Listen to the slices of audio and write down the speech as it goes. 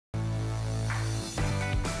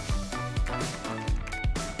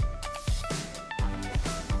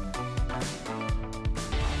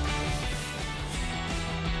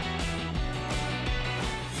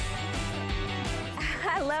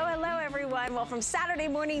Well, from Saturday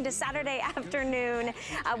morning to Saturday afternoon,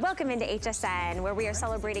 welcome into HSN, where we are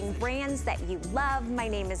celebrating brands that you love. My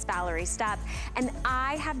name is Valerie Stupp, and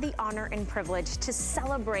I have the honor and privilege to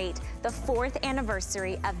celebrate the 4th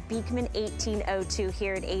anniversary of Beekman 1802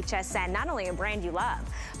 here at HSN. Not only a brand you love,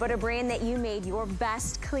 but a brand that you made your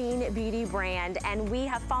best clean beauty brand. And we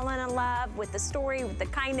have fallen in love with the story, with the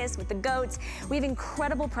kindness, with the goats. We have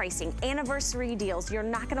incredible pricing, anniversary deals you're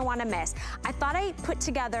not gonna wanna miss. I thought I put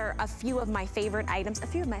together a few of my favorite items, a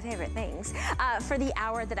few of my favorite things for the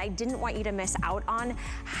hour that I didn't want you to miss out on.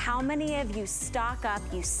 How many of you stock up,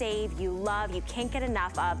 you save, you love, you can't get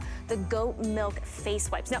enough of the goat milk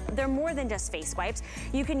face wipes? Now, they're more than just face wipes.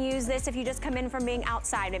 You can use this if you just come in from being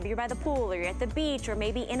outside. Maybe you're by the pool or you're at the beach or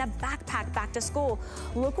maybe in a backpack back to school.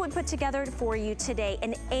 Look what we put together for you today,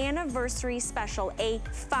 an anniversary special, a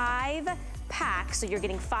 5-pack, so you're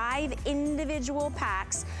getting 5 individual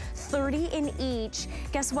packs, 30 in each.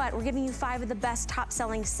 Guess what? We're giving you 5 of the best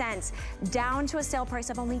top-selling scents, down to a sale price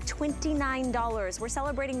of only $29. We're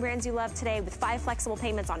celebrating brands you love today with 5 flexible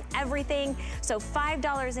payments on everything. So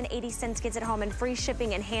 $5.80 gets it home and free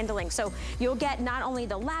shipping and handling. So you'll get not only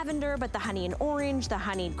the lavender, but the honey and orange, the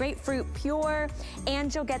honeyed grapefruit pure,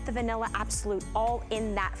 and you'll get the vanilla absolute, all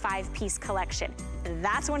in that 5-piece collection.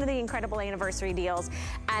 That's one of the incredible anniversary deals.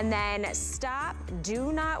 And then stop,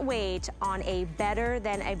 do not wait on a better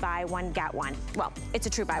than a buy one, get one. Well, it's a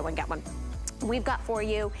true buy one, get one. We've got for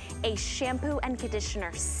you a shampoo and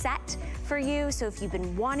conditioner set for you. So if you've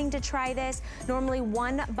been wanting to try this, normally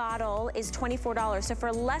one bottle is $24. So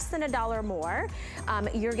for less than $1 more,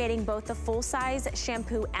 you're getting both the full-size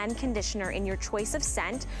shampoo and conditioner in your choice of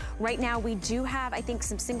scent. Right now, we do have, I think,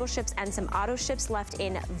 some single ships and some auto ships left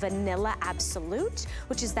in Vanilla Absolute,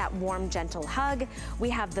 which is that warm, gentle hug.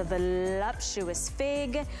 We have the Voluptuous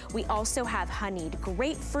Fig. We also have honeyed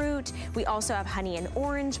grapefruit. We also have honey and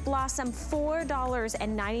orange blossom.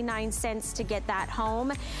 $4.99 to get that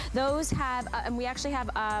home. Those have, and we actually have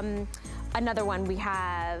another one. We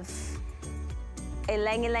have a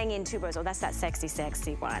Lang Lang in Tubos. Oh, that's that sexy,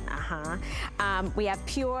 sexy one. We have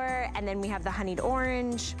pure, and then we have the honeyed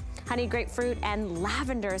orange, honey grapefruit, and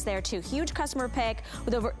lavender is there too. Huge customer pick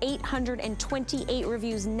with over 828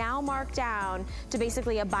 reviews now marked down to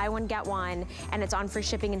basically a buy one, get one, and it's on free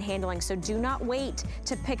shipping and handling. So do not wait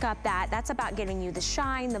to pick up that. That's about giving you the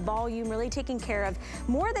shine, the volume, really taking care of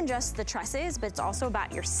more than just the tresses, but it's also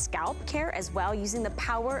about your scalp care as well, using the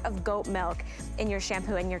power of goat milk in your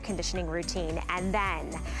shampoo and your conditioning routine. And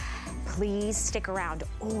then please stick around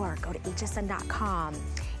or go to hsn.com.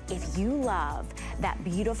 If you love that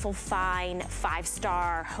beautiful, fine,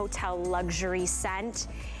 5-star hotel luxury scent,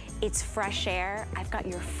 it's fresh air. I've got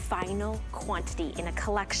your final quantity in a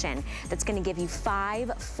collection that's gonna give you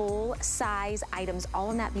 5 full-size items,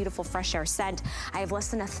 all in that beautiful fresh air scent. I have less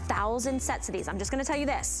than 1,000 sets of these. I'm just gonna tell you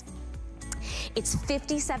this. It's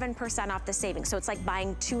 57% off the savings. So it's like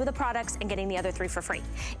buying 2 of the products and getting the other 3 for free.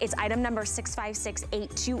 It's item number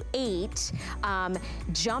 656828.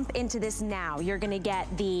 Jump into this now. You're gonna get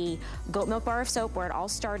the goat milk bar of soap where it all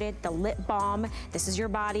started, the lip balm, this is your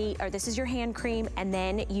body, or this is your hand cream, and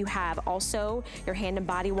then you have also your hand and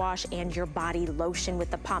body wash and your body lotion with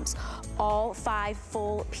the pumps. All 5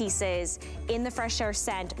 full pieces in the fresh air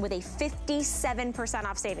scent with a 57%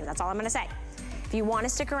 off savings. That's all I'm gonna say. If you want to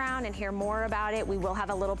stick around and hear more about it, we will have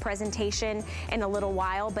a little presentation in a little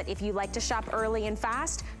while, but if you like to shop early and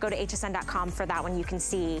fast, go to hsn.com for that one. You can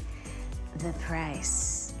see the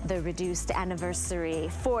price, the reduced anniversary,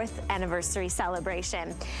 4th anniversary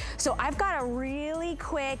celebration. So I've got a really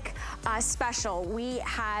quick special. We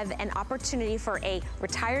have an opportunity for a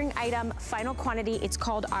retiring item, final quantity. It's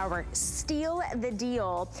called our Steal the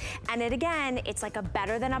Deal. And it again, it's like a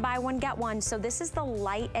better than a buy one, get one. So this is the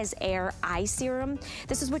Light as Air Eye Serum.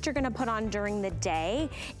 This is what you're gonna put on during the day.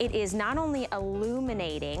 It is not only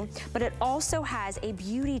illuminating, but it also has a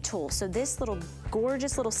beauty tool. So this little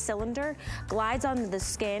gorgeous little cylinder glides onto the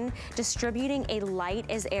skin, distributing a Light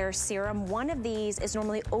as Air serum. One of these is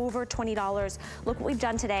normally over $20. Look what we've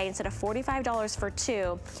done today. Instead of $45 for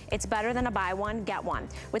 2, it's better than a buy one, get one.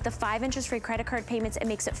 With the 5 interest-free credit card payments, it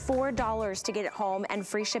makes it $4 to get it home and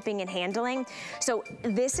free shipping and handling. So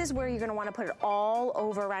this is where you're gonna wanna put it all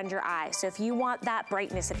over around your eyes. So if you want that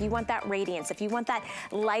brightness, if you want that radiance, if you want that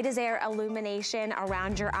light as air illumination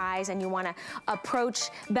around your eyes and you wanna approach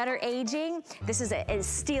better aging, this is a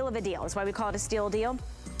steal of a deal. That's why we call it a steal deal.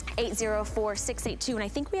 804-682, and I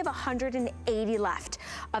think we have 180 left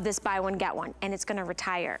of this buy one, get one, and it's gonna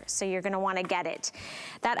retire, so you're gonna wanna get it.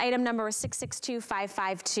 That item number is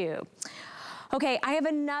 662552. Okay, I have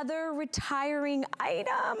another retiring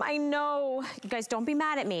item. I know, you guys don't be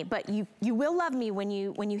mad at me, but you will love me when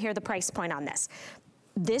you hear the price point on this.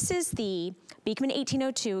 This is the Beekman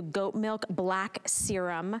 1802 Goat Milk Black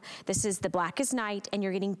Serum. This is the Black as Night, and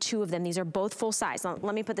you're getting 2 of them. These are both full size. Now,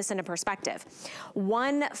 let me put this into perspective.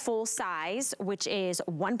 1 full size, which is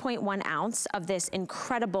 1.1 ounce of this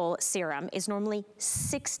incredible serum, is normally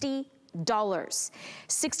 $60.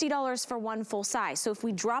 $60 for 1 full size. So if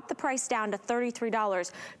we drop the price down to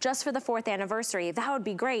 $33 just for the 4th anniversary, that would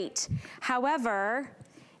be great. However,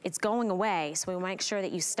 it's going away, so we want to make sure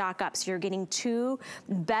that you stock up. So you're getting 2,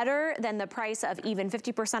 better than the price of even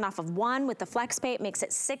 50% off of 1 with the FlexPay. It makes it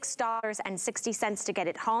 $6.60 to get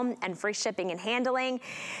it home, and free shipping and handling.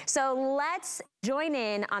 So let's join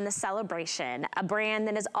in on the celebration, a brand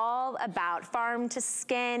that is all about farm to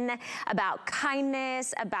skin, about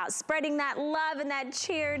kindness, about spreading that love and that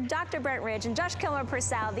cheer. Dr. Brent Ridge and Josh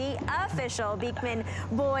Kilmer-Purcell, the official Beekman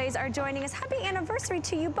boys, are joining us. Happy anniversary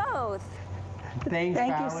to you both. Thanks,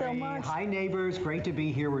 Thank Valerie. you so much. Hi, neighbors. Great to be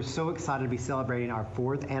here. We're so excited to be celebrating our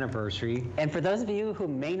 4th anniversary. And for those of you who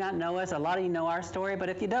may not know us, a lot of you know our story, but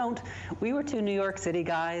if you don't, we were 2 New York City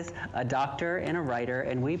guys, a doctor and a writer,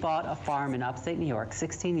 and we bought a farm in upstate New York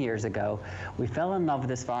 16 years ago. We fell in love with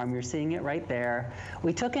this farm. You're seeing it right there.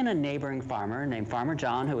 We took in a neighboring farmer named Farmer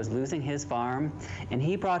John, who was losing his farm, and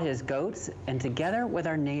he brought his goats, and together with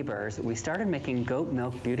our neighbors, we started making goat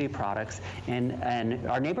milk beauty products, and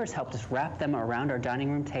our neighbors helped us wrap them around our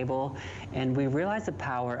dining room table, and we realized the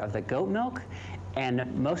power of the goat milk. And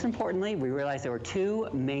most importantly, we realized there were 2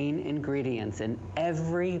 main ingredients in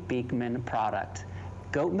every Beekman product: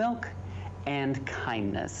 goat milk and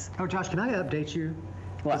kindness. Oh, Josh, can I update you?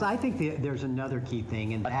 Because I think there's another key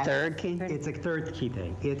thing. And A third key thing? It's a third key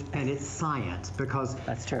thing. It's science. Because,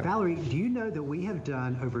 that's true. Valerie, do you know that we have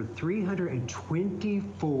done over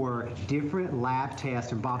 324 different lab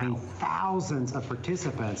tests involving thousands of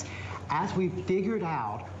participants as we figured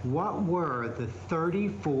out what were the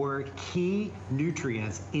 34 key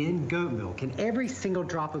nutrients in goat milk, in every single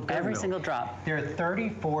drop of goat milk. Every single drop. There are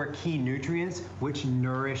 34 key nutrients which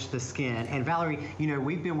nourish the skin. And Valerie, you know,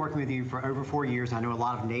 we've been working with you for over 4 years. I know a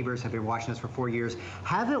lot of neighbors have been watching us for 4 years.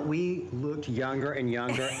 Haven't we looked younger and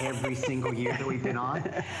younger every single year that we've been on?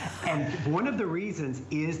 And one of the reasons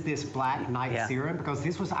is this Black Night serum, because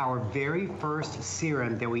this was our very first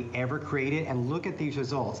serum that we ever created. And look at these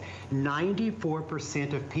results.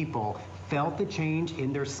 94% of people felt the change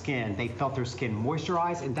in their skin. They felt their skin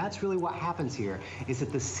moisturized, and that's really what happens here, is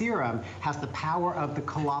that the serum has the power of the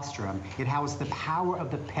colostrum. It has the power of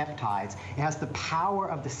the peptides. It has the power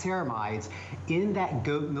of the ceramides in that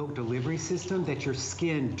goat milk delivery system that your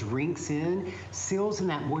skin drinks in, seals in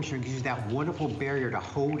that moisture, and gives you that wonderful barrier to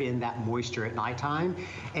hold in that moisture at nighttime.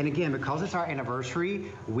 And again, because it's our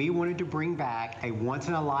anniversary, we wanted to bring back a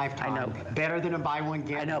once-in-a-lifetime, better than a buy one,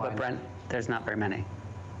 get one. I know, but Brent, there's not very many.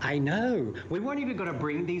 I know. We weren't even going to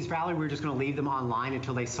bring these, Valerie. We were just going to leave them online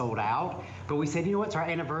until they sold out. But we said, you know what, it's our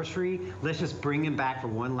anniversary. Let's just bring them back for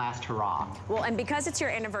one last hurrah. Well, and because it's your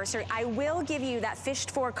anniversary, I will give you that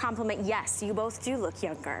fished-for compliment. Yes, you both do look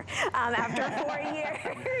younger after 4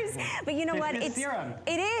 years. But you know what? It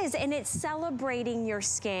is, and it's celebrating your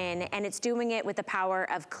skin, and it's doing it with the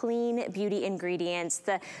power of clean beauty ingredients.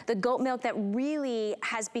 The goat milk that really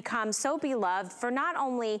has become so beloved for not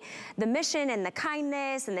only the mission and the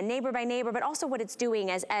kindness and the neighbor by neighbor, but also what it's doing,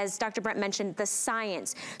 as Dr. Brent mentioned, the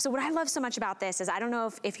science. So what I love so much about this is, I don't know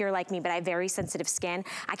if you're like me, but I have very sensitive skin.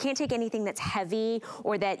 I can't take anything that's heavy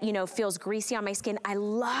or that, you know, feels greasy on my skin. I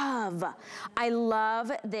love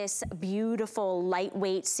this beautiful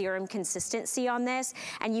lightweight serum consistency on this.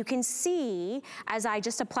 And you can see as I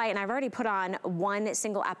just apply it, and I've already put on 1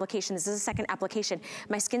 single application. This is a 2nd application.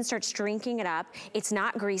 My skin starts drinking it up. It's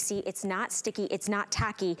not greasy. It's not sticky. It's not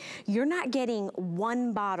tacky. You're not getting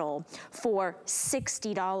 1 bottle for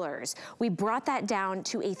 $60. We brought that down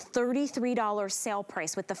to a $33 sale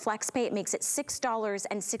price. With the FlexPay, it makes it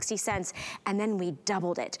 $6.60, and then we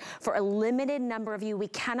doubled it. For a limited number of you, we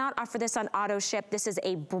cannot offer this on auto ship. This is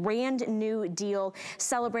a brand new deal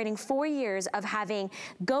celebrating 4 years of having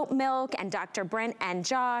goat milk and Dr. Brent and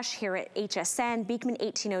Josh here at HSN, Beekman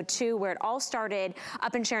 1802, where it all started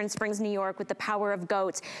up in Sharon Springs, New York, with the power of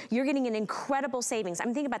goats. You're getting an incredible savings.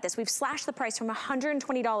 I'm thinking about this. We've slashed the price from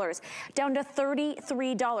 $120 down to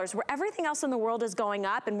 $33, where everything else in the world is going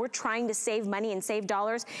up and we're trying to save money and save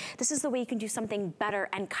dollars. This is the way you can do something better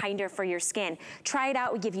and kinder for your skin. Try it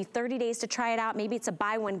out. We give you 30 days to try it out. Maybe it's a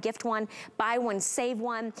buy one, gift one, buy one, save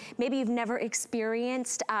one. Maybe you've never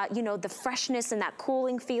experienced, you know, the freshness and that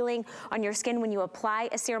cooling feeling on your skin when you apply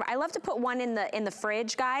a serum. I love to put one in the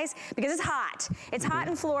fridge, guys, because it's hot. It's hot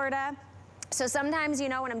in Florida. So sometimes, you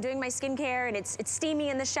know, when I'm doing my skincare and it's steamy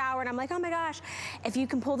in the shower and I'm like, oh my gosh, if you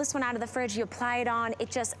can pull this one out of the fridge, you apply it on,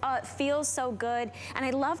 it just it feels so good. And I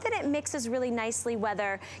love that it mixes really nicely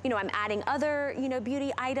whether, you know, I'm adding other, you know,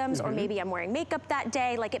 beauty items or maybe I'm wearing makeup that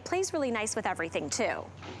day. Like it plays really nice with everything too.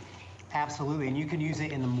 Absolutely, and you can use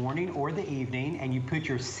it in the morning or the evening, and you put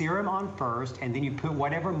your serum on first, and then you put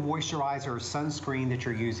whatever moisturizer or sunscreen that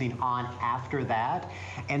you're using on after that.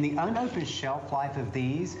 And the unopened shelf life of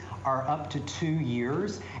these are up to 2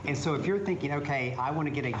 years. And so if you're thinking, okay, I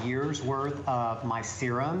want to get a year's worth of my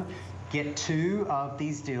serum, get 2 of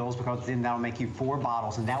these deals, because then that'll make you 4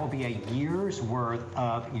 bottles, and that will be a year's worth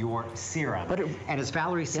of your serum. And as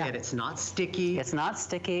Valerie said, it's not sticky. It's not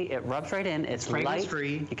sticky. It rubs right in. It's light.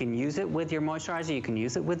 Free. You can use it with your moisturizer. You can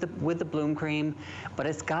use it with the bloom cream, but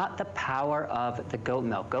it's got the power of the goat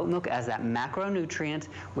milk. Goat milk as that macronutrient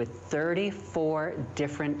with 34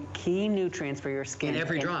 different key nutrients for your skin. In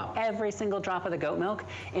every drop. Every single drop of the goat milk.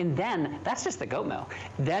 And then, that's just the goat milk.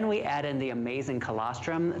 Then we add in the amazing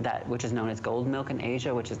colostrum, which is known as gold milk in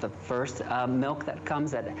Asia, which is the first milk that comes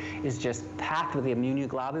that is just packed with the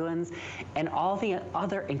immunoglobulins and all the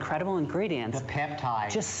other incredible ingredients. The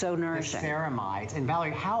peptides. Just so nourishing. The ceramides. And Valerie,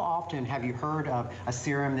 how often have you heard of a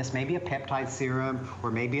serum? This may be a peptide serum, or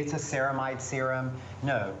maybe it's a ceramide serum.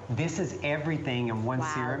 No, this is everything in one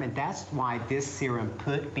serum, and that's why this serum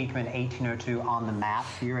put Beekman 1802 on the map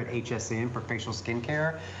here at HSN for facial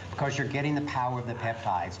skincare, because you're getting the power of the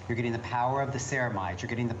peptides, you're getting the power of the ceramides, you're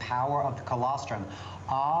getting the power of the colostrum,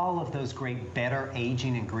 all of those great better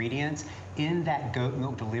aging ingredients in that goat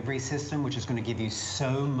milk delivery system, which is going to give you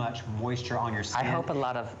so much moisture on your skin. I hope a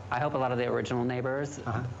lot of the original neighbors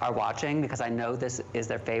are watching, because I know this is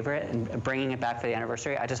their favorite, and bringing it back for the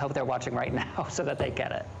anniversary. I just hope they're watching right now so that they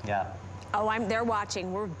get it. Yeah. Oh, they're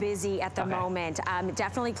watching. We're busy at the moment.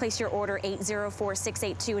 Definitely place your order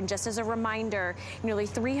 804682. And just as a reminder, nearly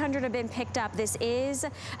 300 have been picked up. This is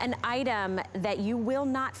an item that you will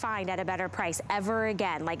not find at a better price ever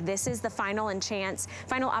again. Like, this is the final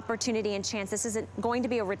opportunity and chance. This isn't going to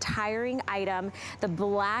be a retiring item. The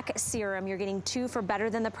black serum, you're getting 2 for better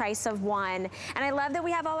than the price of 1. And I love that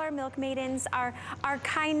we have all our milk maidens, our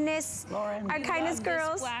kindness, Lauren, our kindness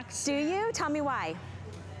girls. Do you? Tell me why.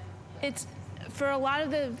 It's for a lot of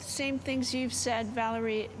the same things you've said,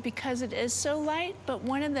 Valerie, because it is so light, but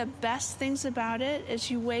one of the best things about it is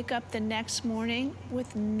you wake up the next morning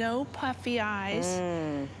with no puffy eyes,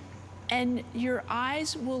 and your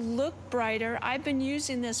eyes will look brighter. I've been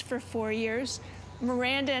using this for 4 years.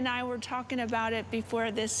 Miranda and I were talking about it before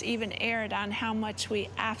this even aired on how much we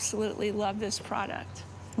absolutely love this product.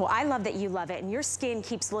 Well, I love that you love it, and your skin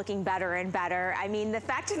keeps looking better and better. I mean, the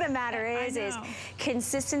fact of the matter is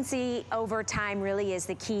consistency over time really is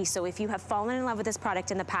the key. So if you have fallen in love with this product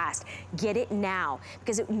in the past, get it now,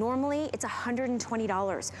 because normally it's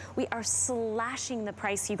 $120. We are slashing the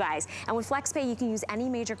price, you guys. And with FlexPay, you can use any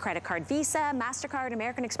major credit card, Visa, MasterCard,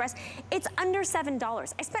 American Express. It's under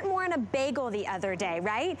 $7. I spent more on a bagel the other day,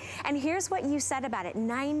 right? And here's what you said about it,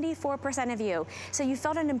 94% of you. So you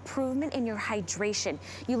felt an improvement in your hydration.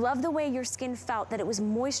 You love the way your skin felt, that it was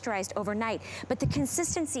moisturized overnight, but the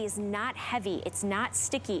consistency is not heavy, it's not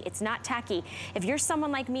sticky, it's not tacky. If you're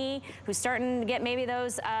someone like me who's starting to get maybe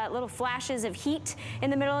those little flashes of heat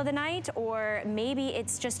in the middle of the night, or maybe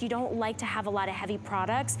it's just you don't like to have a lot of heavy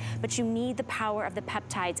products, but you need the power of the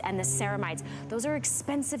peptides and the ceramides. Those are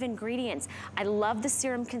expensive ingredients. I love the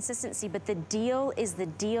serum consistency, but the deal is the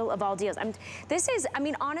deal of all deals. I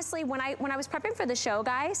mean, honestly, when I was prepping for the show,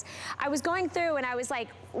 guys, I was going through and I was like,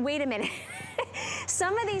 wait a minute.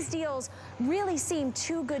 Some of these deals really seem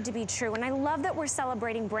too good to be true, and I love that we're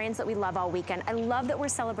celebrating brands that we love all weekend. I love that we're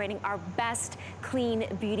celebrating our best clean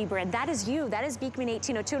beauty brand. That is you. That is Beekman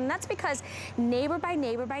 1802, and that's because neighbor by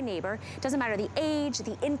neighbor by neighbor, doesn't matter the age,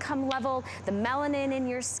 the income level, the melanin in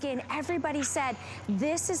your skin, everybody said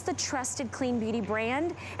this is the trusted clean beauty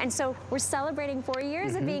brand. And so we're celebrating 4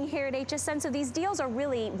 years of being here at HSN, so these deals are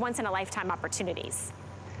really once-in-a-lifetime opportunities.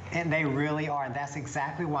 And they really are, and that's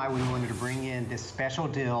exactly why we wanted to bring in this special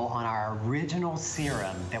deal on our original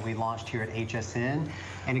serum that we launched here at HSN.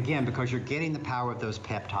 And again, because you're getting the power of those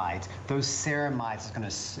peptides, those ceramides is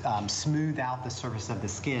going to smooth out the surface of the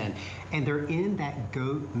skin, and they're in that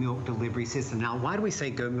goat milk delivery system. Now, why do we say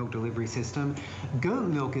goat milk delivery system? Goat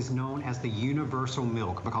milk is known as the universal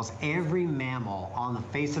milk because every mammal on the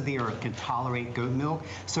face of the earth can tolerate goat milk.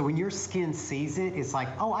 So when your skin sees it, it's like,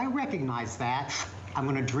 oh, I recognize that. I'm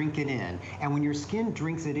going to drink it in. And when your skin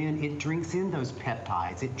drinks it drinks in those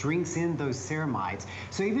peptides. It drinks in those ceramides.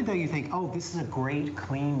 So even though you think, oh, this is a great,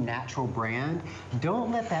 clean, natural brand,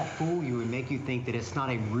 don't let that fool you and make you think that it's not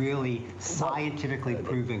a really scientifically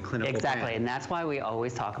proven clinical Exactly, brand. and that's why we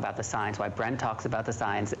always talk about the science, why Brent talks about the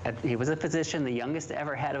science. He was a physician, the youngest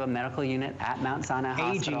ever head of a medical unit at Mount Sinai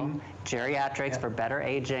Hospital. Geriatrics for better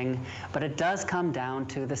aging, but it does come down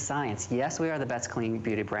to the science. Yes, we are the best clean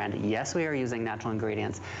beauty brand. Yes, we are using natural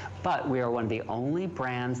ingredients, but we are one of the only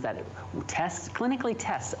brands that clinically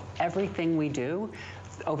tests everything we do.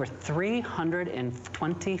 Over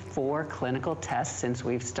 324 clinical tests since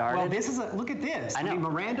we've started. Well, this is look at this. I know. mean,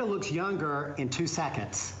 Miranda looks younger in 2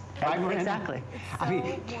 seconds. Right, exactly.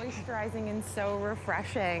 It's so moisturizing and so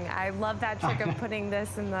refreshing. I love that trick of putting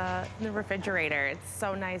this in the refrigerator. It's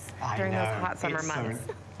so nice during those hot summer months.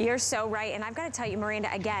 You're so right, and I've got to tell you,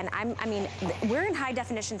 Miranda, again, I mean, we're in high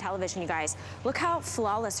definition television, you guys. Look how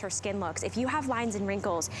flawless her skin looks. If you have lines and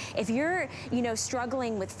wrinkles, if you're,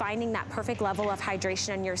 struggling with finding that perfect level of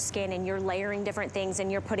hydration on your skin and you're layering different things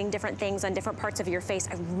and you're putting different things on different parts of your face,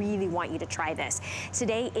 I really want you to try this.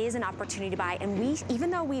 Today is an opportunity to buy, and even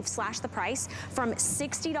though we've slashed the price from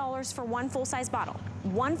 $60 for one full-size bottle,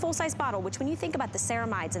 which when you think about the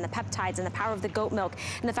ceramides and the peptides and the power of the goat milk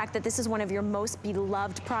and the fact that this is one of your most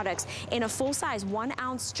beloved products in a full-size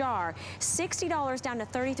 1-ounce jar, $60 down to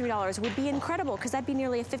 $33 would be incredible because that'd be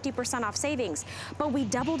nearly a 50% off savings. But we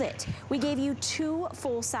doubled it. We gave you 2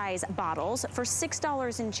 full-size bottles for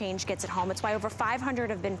 $6 and change gets it home. It's why over 500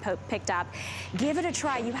 have been picked up. Give it a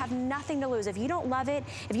try. You have nothing to lose. If you don't love it,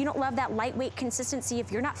 if you don't love that lightweight consistency,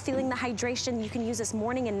 if you're not feeling the hydration, you can use this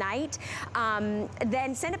morning and night,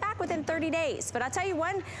 then send it back within 30 days. But I'll tell you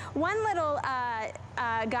one little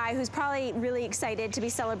guy who's probably really excited to be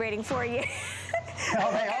celebrating for you.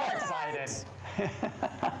 Oh, they are excited.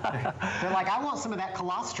 They're like, I want some of that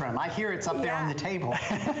colostrum. I hear it's up there on the table.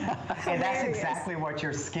 And that's exactly what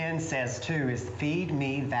your skin says too, is feed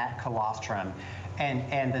me that colostrum.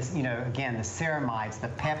 And this, again, the ceramides, the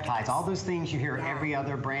peptides, all those things you hear every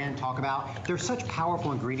other brand talk about, they're such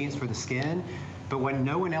powerful ingredients for the skin, but what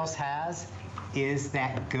no one else has is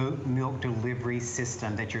that goat milk delivery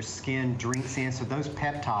system that your skin drinks in. So those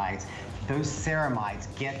peptides, those ceramides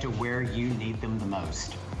get to where you need them the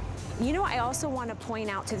most. I also want to point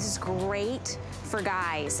out too, this is great for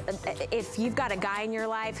guys. If you've got a guy in your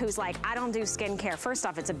life who's like, I don't do skincare. First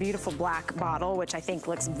off, it's a beautiful black bottle, which I think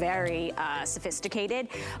looks very sophisticated,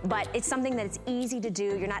 but it's something that it's easy to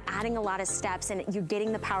do. You're not adding a lot of steps, and you're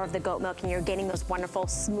getting the power of the goat milk, and you're getting those wonderful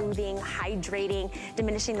smoothing, hydrating,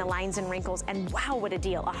 diminishing the lines and wrinkles. And wow, what a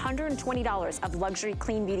deal. $120 of luxury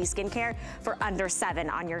clean beauty skincare for under $7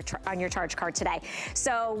 on your charge card today.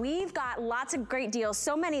 So we've got lots of great deals,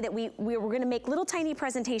 so many that we're going to make little tiny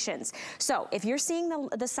presentations. So if you're seeing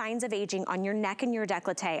the signs of aging on your neck and your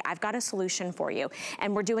décolleté, I've got a solution for you.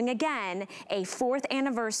 And we're doing, again, a 4th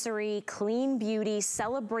anniversary clean beauty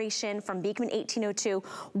celebration from Beekman 1802.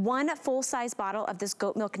 1 full-size bottle of this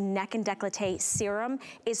goat milk neck and décolleté serum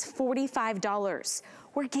is $45.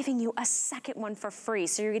 We're giving you a second one for free.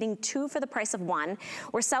 So you're getting 2 for the price of 1.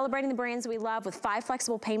 We're celebrating the brands we love with 5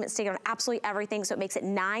 flexible payments to get on absolutely everything. So it makes it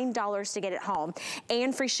 $9 to get it home,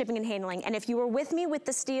 and free shipping and handling. And if you were with me with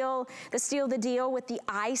the steal the deal with the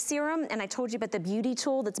eye serum, and I told you about the beauty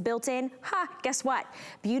tool that's built in, guess what?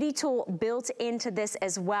 Beauty tool built into this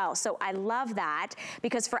as well. So I love that,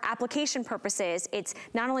 because for application purposes, it's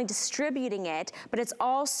not only distributing it, but it's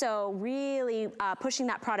also really pushing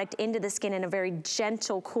that product into the skin in a very gentle,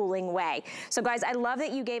 cooling way. So guys, I love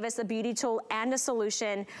that you gave us a beauty tool and a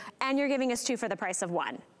solution, and you're giving us 2 for the price of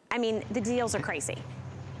 1. I mean, the deals are crazy.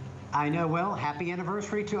 I know. Well, happy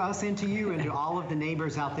anniversary to us and to you and to all of the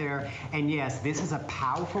neighbors out there. And yes, this is a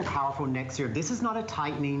powerful, powerful neck serum. This is not a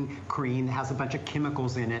tightening cream that has a bunch of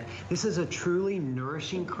chemicals in it. This is a truly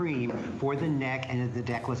nourishing cream for the neck and the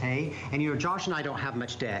décolleté. And Josh and I don't have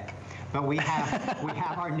much deck, but we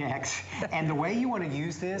have our necks. And the way you want to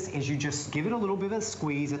use this is you just give it a little bit of a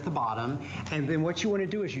squeeze at the bottom, and then what you want to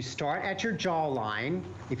do is you start at your jawline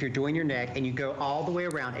if you're doing your neck, and you go all the way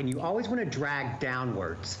around, and you always want to drag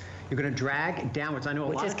downwards. You're going to drag downwards. I know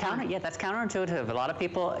Which is that's counterintuitive. A lot of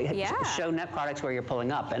people show net products where you're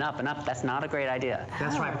pulling up and up and up. That's not a great idea.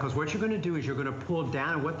 That's right, because what you're going to do is you're going to pull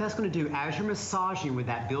down, and what that's going to do as you're massaging with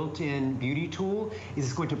that built-in beauty tool is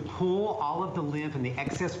it's going to pull all of the lymph and the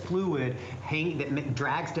excess fluid that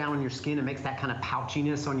drags down on your skin and makes that kind of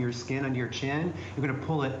pouchiness on your skin, under your chin. You're going to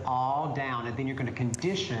pull it all down, and then you're going to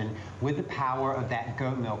condition with the power of that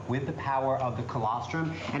goat milk, with the power of the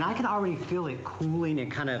colostrum. And I can already feel it cooling and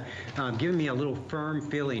kind of giving me a little firm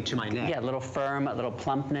feeling to my neck. Yeah, a little firm, a little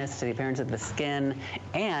plumpness to the appearance of the skin.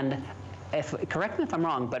 And correct me if I'm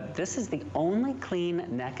wrong, but this is the only clean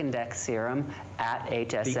neck and deck serum at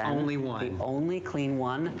HSN. The only one. The only clean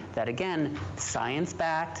one that, again,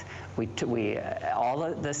 science-backed. We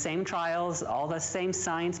all the same trials, all the same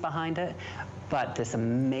science behind it, but this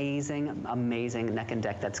amazing, amazing neck and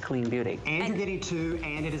deck that's clean beauty. And you're getting two,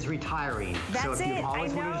 and it is retiring. That's so if you've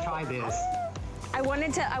always wanted to try this. I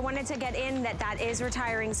wanted to get in that is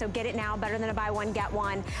retiring, so get it now, better than a buy one, get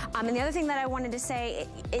one. And the other thing that I wanted to say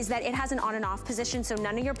is that it has an on and off position, so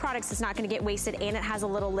none of your products is not gonna get wasted, and it has a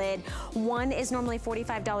little lid. One is normally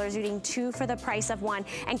 $45, you're getting two for the price of one.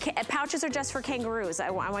 And pouches are just for kangaroos. I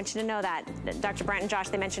want you to know that. Dr. Brent and Josh,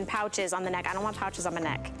 they mentioned pouches on the neck. I don't want pouches on my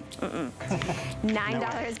neck.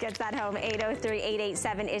 $9 gets that home.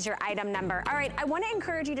 803-887 is your item number. All right, I wanna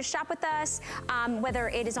encourage you to shop with us, whether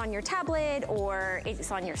it is on your tablet or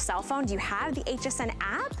it's on your cell phone. Do you have the HSN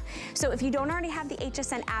app? So if you don't already have the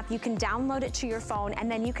HSN app, you can download it to your phone, and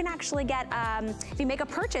then you can actually get, if you make a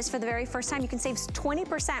purchase for the very first time, you can save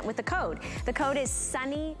 20% with the code. The code is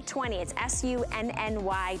SUNNY20. It's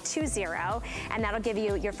SUNNY20, and that'll give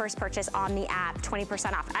you your first purchase on the app,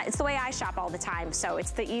 20% off. It's the way I shop all the time, so it's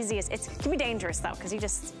the easiest. It can be dangerous though, because you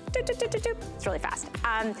just, it's really fast.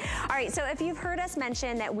 All right, so if you've heard us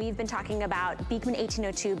mention that we've been talking about Beekman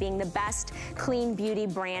 1802 being the best clean beauty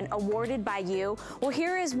brand awarded by you, well,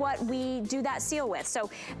 here is what we do that seal with. So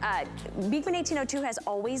Beekman 1802 has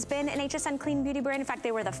always been an HSN clean beauty brand. In fact,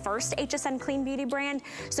 they were the first HSN clean beauty brand.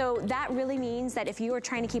 So that really means that if you are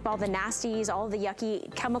trying to keep all the nasties, all the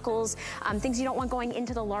yucky chemicals, things you don't want going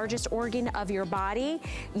into the largest organ of your body,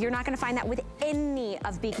 you're not gonna find that with any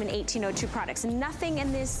of Beekman 1802 products. Nothing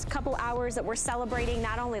in this couple hours that we're celebrating,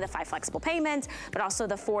 not only the 5 flexible payments, but also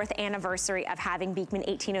the 4th anniversary of having Beekman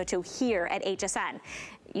 1802 here at HSN.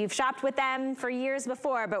 You've shopped with them for years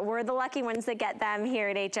before, but we're the lucky ones that get them here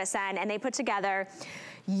at HSN, and they put together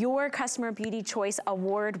your Customer Beauty Choice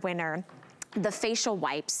Award winner, the facial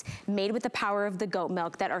wipes made with the power of the goat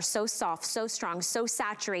milk that are so soft, so strong, so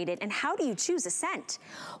saturated. And how do you choose a scent?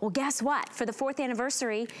 Well, guess what? For the 4th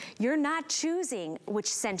anniversary, you're not choosing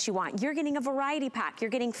which scent you want. You're getting a variety pack. You're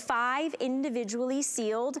getting 5 individually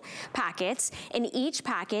sealed packets. In each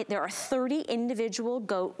packet, there are 30 individual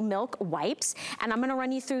goat milk wipes. And I'm gonna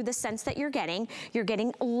run you through the scents that you're getting. You're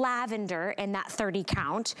getting lavender in that 30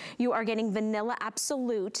 count. You are getting vanilla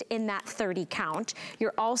absolute in that 30 count.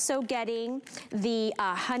 You're also getting the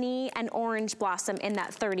honey and orange blossom in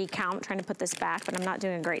that 30 count. I'm trying to put this back, but I'm not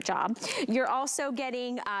doing a great job. You're also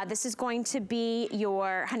getting, this is going to be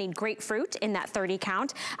your honeyed grapefruit in that 30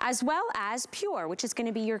 count, as well as pure, which is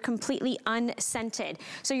gonna be your completely unscented.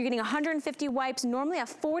 So you're getting 150 wipes, normally a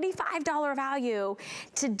 $45 value.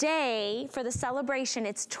 Today, for the celebration,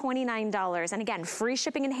 it's $29. And again, free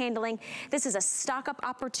shipping and handling. This is a stock up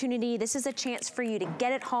opportunity. This is a chance for you to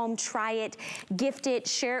get it home, try it, gift it,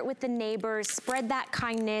 share it with the neighbors, spread that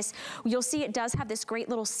kindness. You'll see it does have this great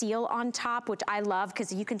little seal on top, which I love,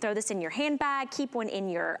 because you can throw this in your handbag, keep one in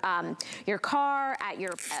your car, at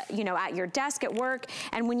your at your desk at work.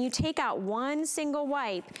 And when you take out one single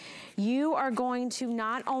wipe, you are going to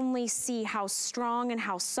not only see how strong and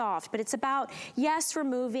how soft, but it's about, yes,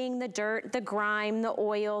 removing the dirt, the grime, the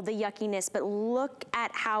oil, the yuckiness, but look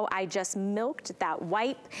at how I just milked that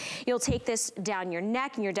wipe. You'll take this down your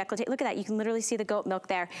neck and your décolleté. Look at that, you can literally see the goat milk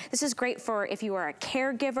there. This is great for if you are a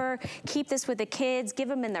caregiver. Keep this with the kids, give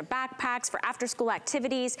them in their backpacks for after school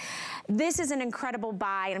activities. This is an incredible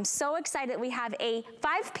buy, and I'm so excited we have a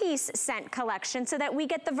 5-piece scent collection so that we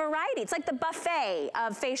get the variety. It's like the buffet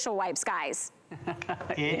of facial wipes, guys.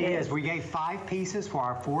 It is. We gave 5 pieces for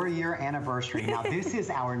our 4-year anniversary. Now, this is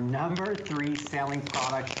our #3 selling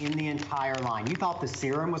product in the entire line. You thought the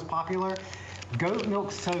serum was popular? Goat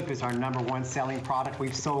milk soap is our #1 selling product.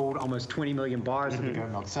 We've sold almost 20 million bars of the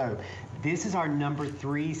goat milk soap. This is our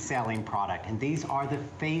 #3 selling product, and these are the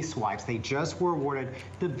face wipes. They just were awarded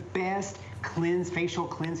the best facial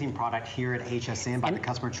cleansing product here at HSN by the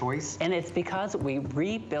Customer Choice. And it's because we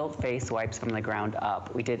rebuilt face wipes from the ground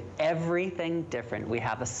up. We did everything different. We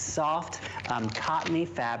have a soft, cottony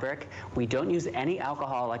fabric. We don't use any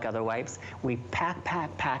alcohol like other wipes. We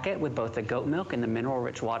pack it with both the goat milk and the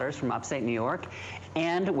mineral-rich waters from upstate New York.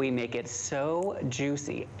 And we make it so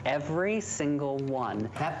juicy. Every single one.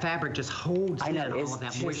 That fabric just holds all of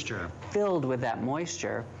that moisture. Filled with that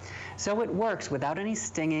moisture. So it works without any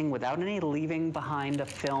stinging, without any leaving behind a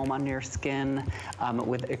film on your skin,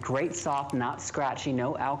 with a great soft, not scratchy,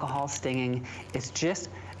 no alcohol stinging. It's just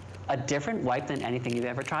a different wipe than anything you've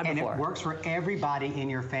ever tried before. And it works for everybody in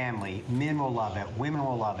your family. Men will love it, women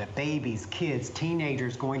will love it, babies, kids,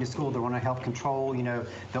 teenagers going to school that want to help control, you know,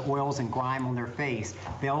 the oils and grime on their face.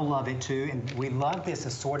 They'll love it too. And we love this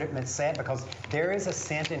assortment set because there is a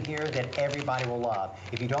scent in here that everybody will love.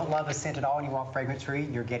 If you don't love a scent at all and you want fragrance-free,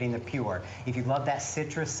 you're getting the pure. If you love that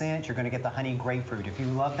citrus scent, you're going to get the honey grapefruit. If you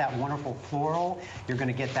love that wonderful floral, you're going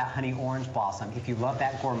to get that honey orange blossom. If you love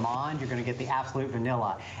that gourmand, you're going to get the absolute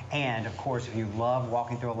vanilla. And of course, if you love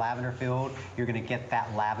walking through a lavender field, you're going to get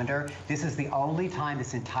that lavender. This is the only time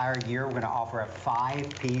this entire year we're going to offer a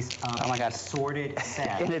 5-piece assorted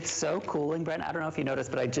set. And it's so cooling, Brent. I don't know if you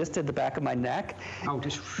noticed, but I just did the back of my neck. Oh,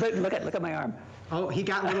 just but look at my arm. Oh, he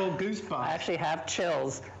got little goosebumps. I actually have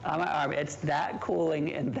chills on my arm. It's that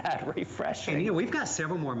cooling and that refreshing. And you know, we've got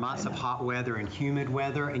several more months of hot weather and humid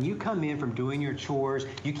weather, and you come in from doing your chores,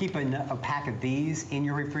 you keep a pack of these in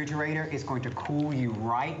your refrigerator, it's going to cool you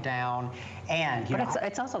right down. And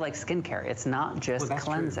it's also like skincare. It's not just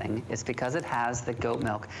cleansing. True. It's because it has the goat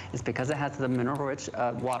milk. It's because it has the mineral-rich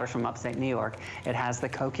waters from upstate New York. It has the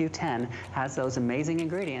CoQ10, has those amazing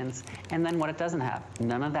ingredients, and then what it doesn't have,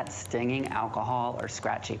 none of that stinging alcohol or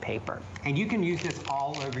scratchy paper. And you can use this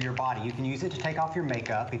all over your body. You can use it to take off your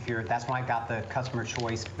makeup. That's why I got the customer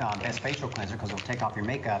choice best facial cleanser, because it'll take off your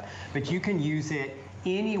makeup. But you can use it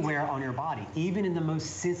anywhere on your body, even in the most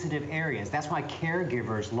sensitive areas. That's why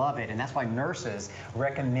caregivers love it, and that's why nurses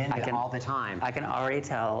recommend it all the time. I can already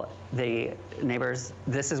tell the neighbors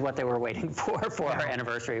this is what they were waiting for our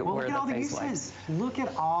anniversary. Well, look at all the uses. Look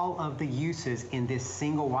at all of the uses in this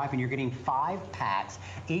single wipe, and you're getting 5 packs.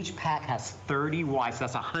 Each pack has 30 wipes.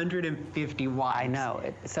 That's 150 wipes. I know.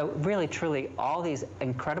 So really, truly, all these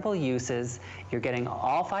incredible uses. You're getting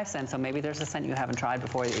all 5 scents. So maybe there's a scent you haven't tried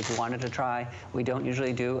before that you wanted to try. We don't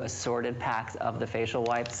usually do assorted packs of the facial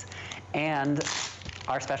wipes. And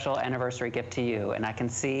our special anniversary gift to you. And I can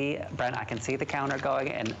see, Brent, I can see the counter going.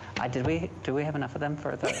 And do we have enough of them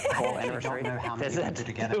for the whole anniversary? I don't know how many we put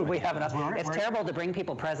together. Do we have enough? It's terrible to bring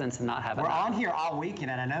people presents and not have enough. We're on here all weekend,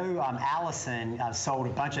 and I know Allison sold a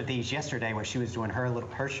bunch of these yesterday when she was doing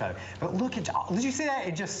her show. But look at, did you see that?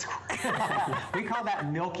 It just, we call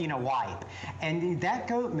that milking a wipe. And that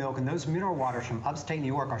goat milk and those mineral waters from upstate New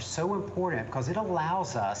York are so important because it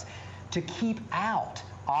allows us to keep out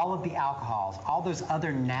all of the alcohols, all those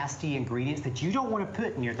other nasty ingredients that you don't want to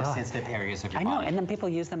put near the sensitive areas of your body. I know, and then people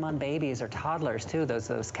use them on babies or toddlers too,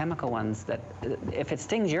 those chemical ones that, if it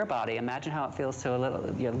stings your body, imagine how it feels to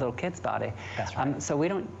your little kid's body. That's right. So we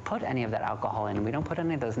don't put any of that alcohol in, we don't put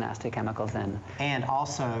any of those nasty chemicals in. And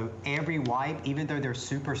also, every wipe, even though they're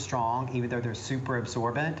super strong, even though they're super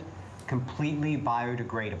absorbent, completely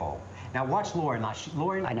biodegradable. Now watch Lauren.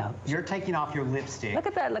 Lauren, I know. You're taking off your lipstick. Look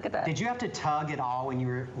at that, look at that. Did you have to tug at all when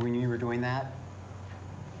you were doing that?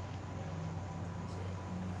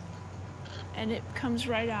 And it comes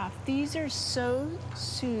right off. These are so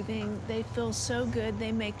soothing. They feel so good.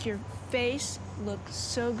 They make your face look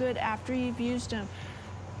so good after you've used them.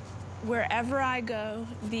 Wherever I go,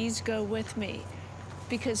 these go with me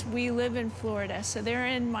because we live in Florida. So they're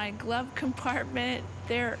in my glove compartment.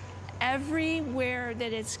 They're everywhere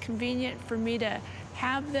that it's convenient for me to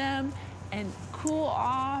have them and cool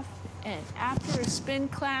off. And after a spin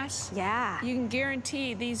class, you can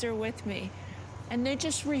guarantee these are with me. And they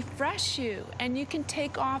just refresh you. And you can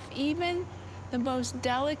take off even the most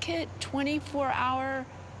delicate 24-hour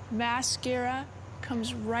mascara,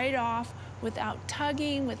 comes right off without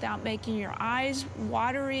tugging, without making your eyes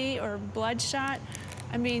watery or bloodshot.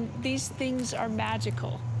 I mean, these things are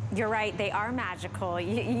magical. You're right, they are magical.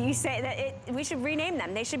 You say that we should rename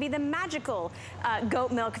them. They should be the magical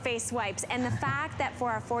goat milk face wipes. And the fact that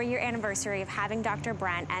for our 4-year anniversary of having Dr.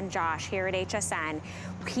 Brent and Josh here at HSN,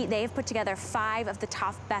 they have put together 5 of the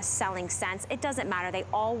top best-selling scents. It doesn't matter, they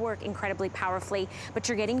all work incredibly powerfully, but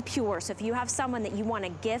you're getting pure. So if you have someone that you want to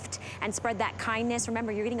gift and spread that kindness,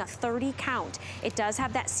 remember you're getting a 30 count. It does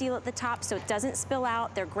have that seal at the top so it doesn't spill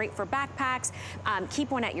out. They're great for backpacks.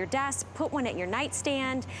 Keep one at your desk, put one at your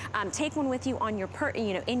nightstand. Take one with you on your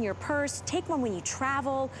in your purse. Take one when you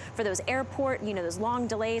travel for those airport, those long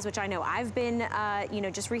delays, which I know I've been,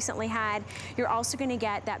 just recently had. You're also going to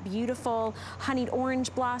get that beautiful honeyed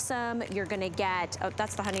orange blossom. You're going to get, oh,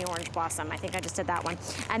 that's the honey orange blossom. I think I just did that one.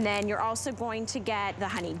 And then you're also going to get the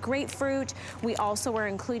honeyed grapefruit. We also are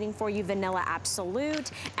including for you vanilla absolute.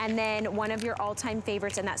 And then one of your all-time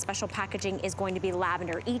favorites in that special packaging is going to be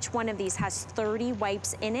lavender. Each one of these has 30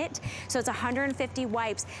 wipes in it. So it's 150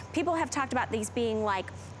 wipes. People have talked about these being like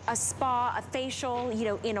a spa, a facial, you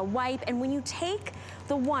know, in a wipe. And when you take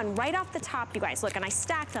the one right off the top, you guys, look, and I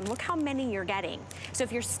stacked them, look how many you're getting. So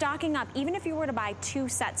if you're stocking up, even if you were to buy 2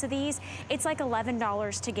 sets of these, it's like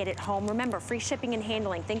 $11 to get it home. Remember, free shipping and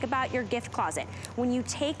handling. Think about your gift closet. When you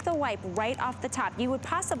take the wipe right off the top, you would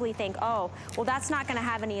possibly think, oh, well, that's not gonna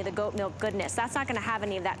have any of the goat milk goodness. That's not gonna have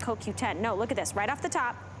any of that CoQ10. No, look at this, right off the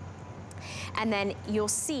top. And then you'll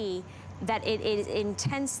see that it is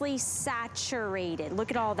intensely saturated.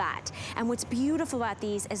 Look at all that. And what's beautiful about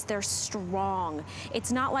these is they're strong.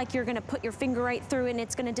 It's not like you're gonna put your finger right through and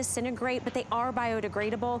it's gonna disintegrate, but they are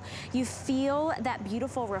biodegradable. You feel that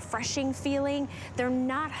beautiful, refreshing feeling. They're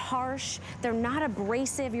not harsh, they're not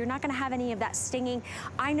abrasive, you're not gonna have any of that stinging.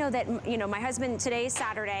 I know that, you know, my husband, today is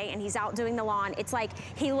Saturday and he's out doing the lawn. It's like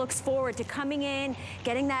he looks forward to coming in,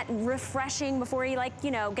 getting that refreshing before he, like,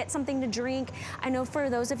 you know, get something to drink. I know for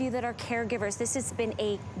those of you that are caregivers, this has been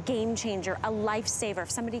a game changer, a lifesaver.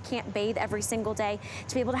 If somebody can't bathe every single day,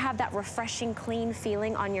 to be able to have that refreshing, clean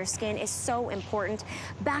feeling on your skin is so important.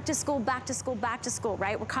 Back to school, back to school, back to school,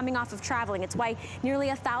 right? We're coming off of traveling. It's why nearly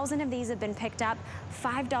 1,000 of these have been picked up.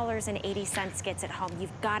 $5.80 gets it home.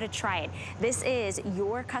 You've got to try it. This is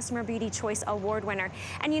your Customer Beauty Choice Award winner.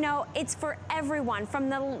 And you know, it's for everyone, from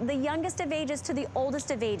the youngest of ages to the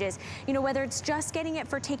oldest of ages. You know, whether it's just getting it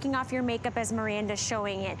for taking off your makeup, as Miranda's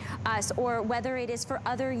showing it, or whether it is for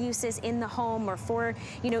other uses in the home or for,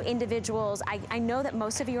 you know, individuals. I know that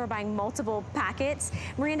most of you are buying multiple packets.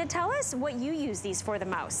 Miranda, tell us what you use these for the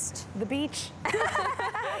most. The beach.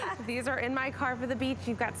 These are in my car for the beach.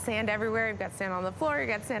 You've got sand everywhere. You've got sand on the floor. You've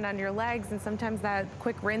got sand on your legs. And sometimes that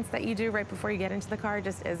quick rinse that you do right before you get into the car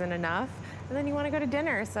just isn't enough. And then you want to go to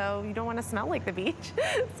dinner, so you don't want to smell like the beach.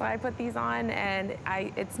 So I put these on, and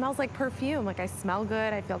it smells like perfume. Like, I smell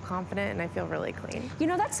good, I feel confident, and I feel really clean. You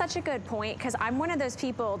know, that's such a good point, because I'm one of those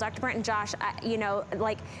people, Dr. Brent and Josh, you know,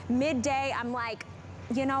 like midday, I'm like,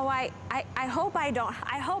 you know, I hope I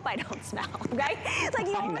don't smell, right? Like,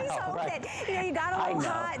 you always hope that, you know, you got a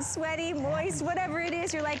little hot, sweaty, moist, whatever it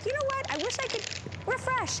is. You're like, you know what? I wish I could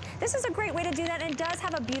refresh. This is a great way to do that, and it does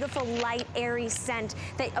have a beautiful, light, airy scent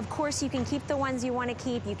that, of course, you can keep the ones you want to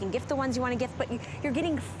keep, you can gift the ones you want to gift, but you're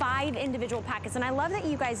getting 5 individual packets. And I love that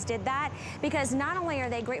you guys did that, because not only are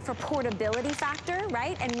they great for portability factor,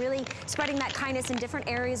 right, and really spreading that kindness in different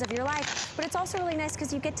areas of your life, but it's also really nice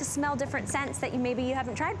because you get to smell different scents that maybe you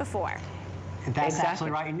haven't tried before. That's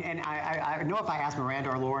absolutely right. And I know if I ask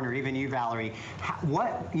Miranda or Lauren or even you, Valerie,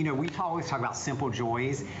 you know, we always talk about simple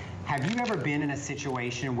joys. Have you ever been in a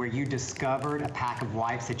situation where you discovered a pack of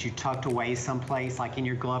wipes that you tucked away someplace, like in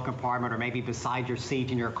your glove compartment or maybe beside your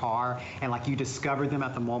seat in your car, and like you discovered them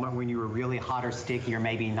at the moment when you were really hot or sticky or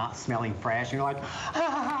maybe not smelling fresh, and you're like,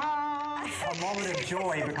 a moment of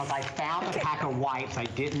joy because I found a pack of wipes I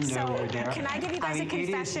didn't know were there. Can I give you guys a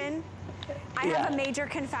confession? I have a major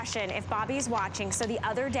confession if Bobby's watching. So the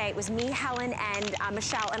other day, it was me, Helen, and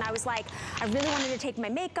Michelle, and I was like, I really wanted to take my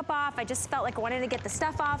makeup off. I just felt like I wanted to get the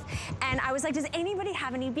stuff off. And I was like, does anybody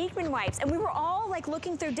have any Beekman wipes? And we were all like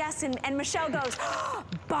looking through desks, and Michelle goes, oh,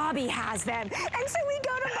 Bobby has them. And so we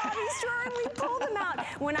go to Bobby's drawer and we pull them out.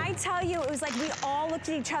 When I tell you, it was like we all looked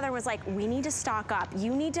at each other and was like, we need to stock up.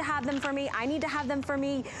 You need to have them for me. I need to have them for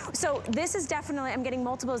me. So this is definitely, I'm getting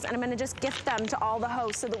multiples, and I'm gonna just gift them to all the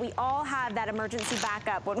hosts so that we all have that emergency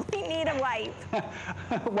backup when we need a wipe.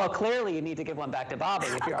 Well, clearly you need to give one back to Bobby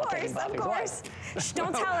if you're all taking Bobby's wife. Shh,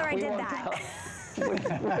 don't tell her I did that.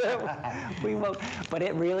 We won't, but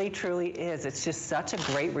it really truly is. It's just such a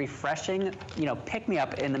great, refreshing, you know,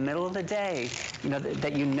 pick-me-up in the middle of the day, you know,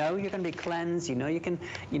 that you know you're going to be cleansed, you know you can,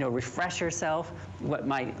 you know, refresh yourself. What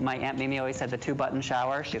my Aunt Mimi always said, the 2-button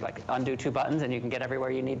shower. She'd like undo 2 buttons and you can get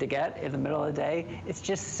everywhere you need to get in the middle of the day. It's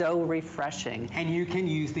just so refreshing. And you can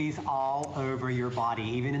use these all over your body,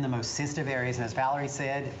 even in the most sensitive areas. And as Valerie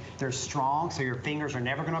said, they're strong, so your fingers are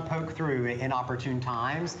never going to poke through at inopportune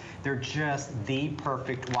times. They're just the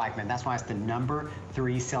perfect wipe, and that's why it's the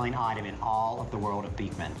 #3 selling item in all of the world of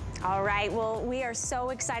Beekman. All right, well, we are so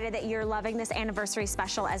excited that you're loving this anniversary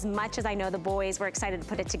special as much as I know the boys were excited to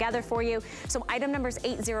put it together for you. So item number is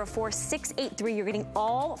 804683. You're getting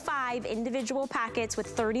all 5 individual packets with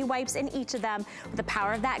 30 wipes in each of them with the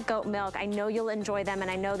power of that goat milk. I know you'll enjoy them, and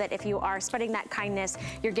I know that if you are spreading that kindness,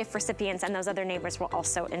 your gift recipients and those other neighbors will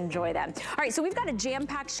also enjoy them. All right, so we've got a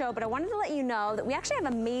jam-packed show, but I wanted to let you know that we actually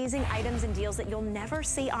have amazing items and deals that you'll never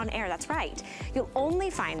see on air. That's right. You'll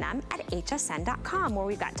only find them at hsn.com, where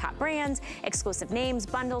we've got top brands, exclusive names,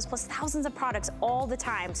 bundles, plus thousands of products products all the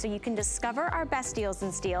time, so you can discover our best deals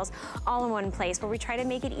and steals all in one place, where we try to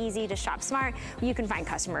make it easy to shop smart. You can find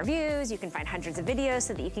customer reviews, you can find hundreds of videos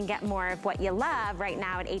so that you can get more of what you love right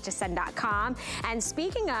now at hsn.com. And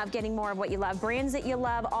speaking of getting more of what you love, brands that you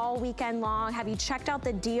love all weekend long, have you checked out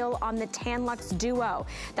the deal on the Tan Luxe Duo?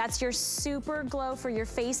 That's your super glow for your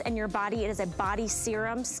face and your body. It is a body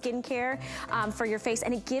serum skincare for your face,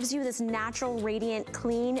 and it gives you this natural, radiant,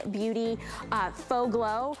 clean beauty faux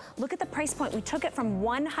glow. Look at the price point. We took it from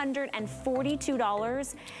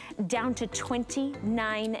 $142 down to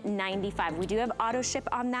 $29.95. We do have auto ship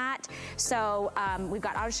on that. So we've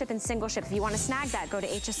got auto ship and single ship. If you want to snag that, go to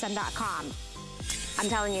hsn.com. I'm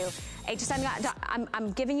telling you,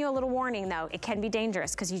 I'm giving you a little warning though. It can be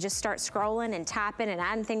dangerous because you just start scrolling and tapping and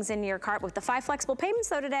adding things into your cart. With the 5 flexible payments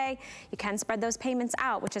though today, you can spread those payments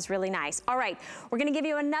out, which is really nice. All right, we're gonna give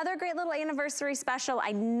you another great little anniversary special.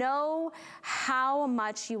 I know how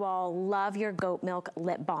much you all love your goat milk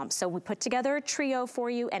lip balm. So we put together a trio for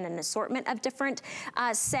you and an assortment of different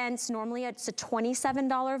scents. Normally it's a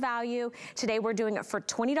 $27 value. Today we're doing it for a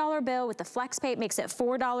 $20 bill with the flex pay. It makes it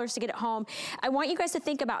 $4 to get it home. I want you guys to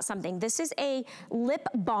think about something. This is a lip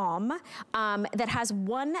balm that has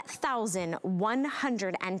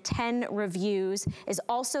 1,110 reviews, is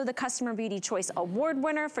also the Customer Beauty Choice Award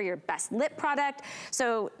winner for your best lip product.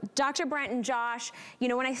 So Dr. Brent and Josh, you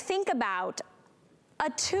know, when I think about a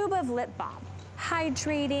tube of lip balm,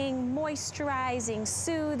 hydrating, moisturizing,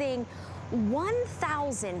 soothing,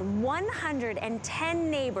 1,110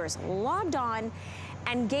 neighbors logged on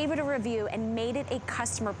and gave it a review and made it a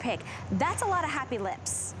customer pick. That's a lot of happy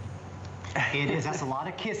lips. It is. That's a lot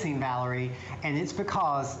of kissing, Valerie, and it's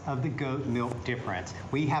because of the goat milk difference.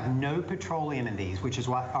 We have no petroleum in these, which is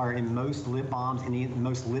what are in most lip balms and in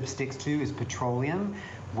most lipsticks too, is petroleum.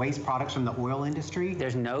 Waste products from the oil industry.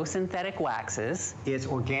 There's no synthetic waxes. It's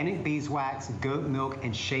organic beeswax, goat milk,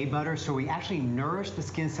 and shea butter. So we actually nourish the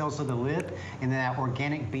skin cells of the lip, and then that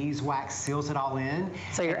organic beeswax seals it all in.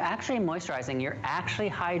 So you're actually moisturizing, you're actually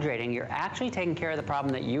hydrating, you're actually taking care of the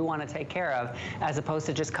problem that you want to take care of, as opposed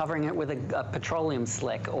to just covering it with a petroleum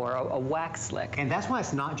slick or a wax slick. And that's why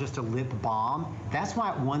it's not just a lip balm. That's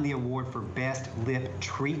why it won the award for best lip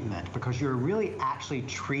treatment, because you're really actually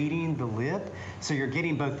treating the lip. So you're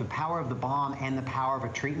getting both the power of the balm and the power of a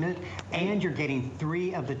treatment, and you're getting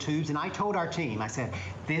 3 of the tubes. And I told our team, I said,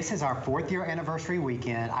 this is our 4th year anniversary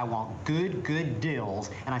weekend. I want good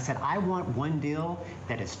deals. And I said, I want one deal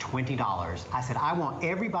that is $20. I said, I want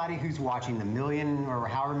everybody who's watching the million or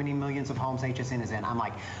however many millions of homes HSN is in, I'm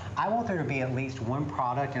like, I want there to be at least one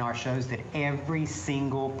product in our shows that every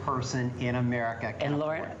single person in America can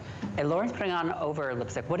afford. And Lauren's putting on over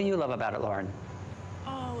lipstick. What do you love about it, Lauren?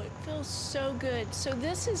 Oh, it feels so good. So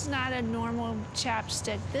this is not a normal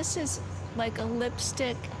chapstick. This is like a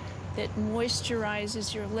lipstick that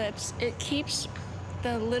moisturizes your lips. It keeps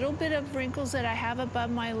the little bit of wrinkles that I have above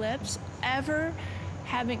my lips ever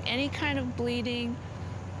having any kind of bleeding,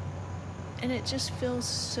 and it just feels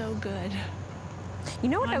so good. You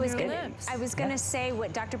know what I was gonna say,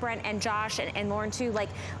 what Dr. Brent and Josh and Lauren too, like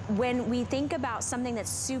when we think about something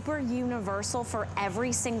that's super universal for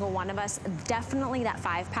every single one of us, definitely that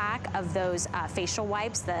 5-pack of those facial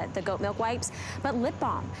wipes, the goat milk wipes, but lip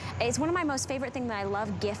balm. It's one of my most favorite things that I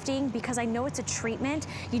love gifting because I know it's a treatment.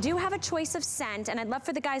 You do have a choice of scent, and I'd love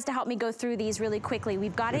for the guys to help me go through these really quickly.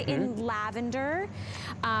 We've got it in lavender,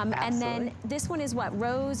 and then this one is what,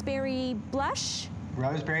 roseberry blush?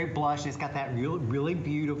 Roseberry blush, it's got that really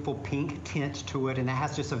beautiful pink tint to it, and it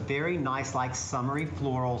has just a very nice, like, summery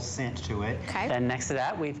floral scent to it. Okay. Then next to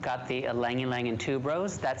that, we've got the Ylang Ylang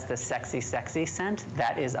Tuberose. That's the sexy scent.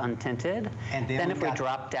 That is untinted. And then if we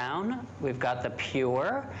drop down, we've got the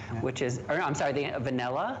Pure, which is, I'm sorry, the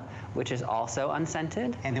Vanilla, which is also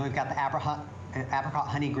unscented. And then we've got the Apricot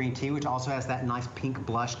Honey Green Tea, which also has that nice pink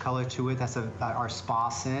blush color to it. That's our spa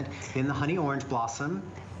scent. Then the Honey Orange Blossom.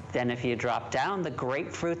 Then if you drop down, the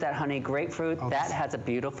grapefruit, that honey grapefruit, that has a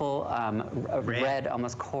beautiful red,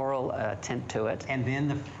 almost coral tint to it. And then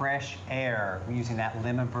the Fresh Air, using that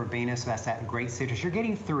lemon verbena, so that's that great citrus. You're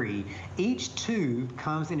getting 3. Each tube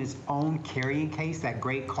comes in its own carrying case, that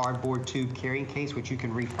great cardboard tube carrying case, which you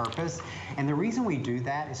can repurpose. And the reason we do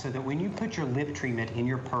that is so that when you put your lip treatment in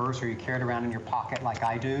your purse or you carry it around in your pocket like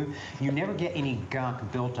I do, you never get any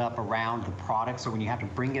gunk built up around the product. So when you have to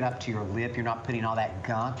bring it up to your lip, you're not putting all that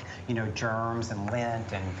gunk, you know, germs and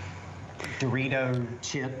lint and Dorito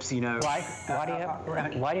chips, you know. Why do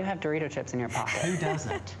you have Dorito chips in your pocket? Who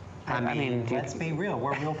doesn't? I mean, let's be real.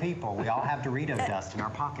 We're real people. We all have Dorito dust in our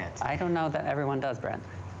pockets. I don't know that everyone does, Brent.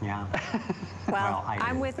 Yeah. Well,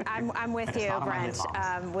 I'm with you, Brent,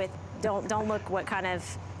 don't look what kind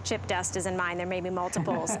of chip dust is in mine. There may be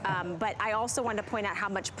multiples. But I also want to point out how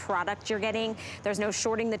much product you're getting. There's no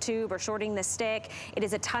shorting the tube or shorting the stick. It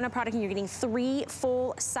is a ton of product, and you're getting 3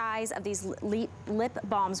 full size of these lip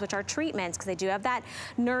balms, which are treatments, because they do have that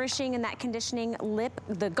nourishing and that conditioning lip,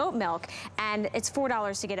 the goat milk, and it's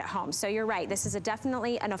 $4 to get it home. So you're right, this is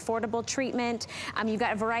definitely an affordable treatment. You've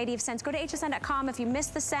got a variety of scents. Go to hsn.com if you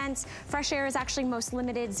missed the scents. Fresh Air is actually most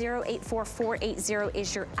limited. 084480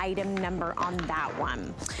 is your item number on that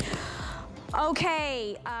one.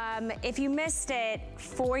 Okay, if you missed it,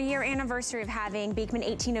 4-year anniversary of having Beekman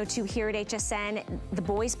 1802 here at HSN. The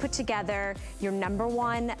boys put together your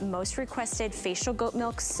 #1 most requested facial goat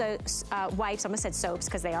milk wipes. I almost said soaps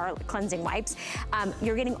because they are cleansing wipes.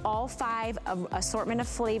 You're getting all 5 assortment of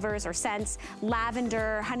flavors or scents: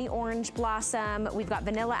 lavender, honey orange blossom. We've got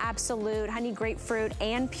vanilla absolute, honey grapefruit,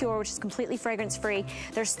 and pure, which is completely fragrance free.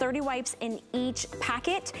 There's 30 wipes in each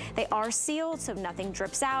packet. They are sealed, so nothing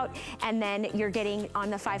drips out. And then you're getting on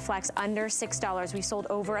the 5 flex under $6. We sold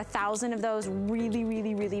over 1,000 of those. Really,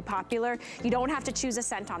 really, really popular. You don't have to choose a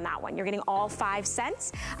scent on that one. You're getting all 5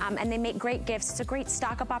 scents, and they make great gifts. It's a great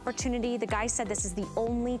stock-up opportunity. The guy said this is the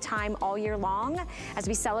only time all year long, as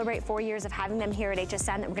we celebrate 4 years of having them here at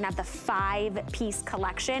HSN, that we're gonna have the 5-piece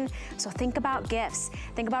collection. So think about gifts.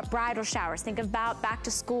 Think about bridal showers. Think about back to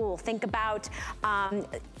school. Think about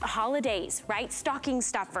holidays, right? Stocking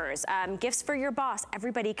stuffers, gifts for your boss.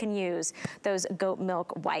 Everybody can use those goat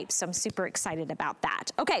milk wipes. So I'm super excited about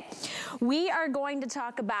that. Okay, we are going to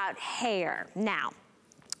talk about hair now.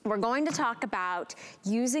 We're going to talk about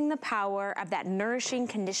using the power of that nourishing,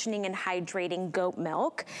 conditioning, and hydrating goat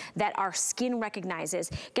milk that our skin recognizes.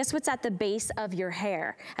 Guess what's at the base of your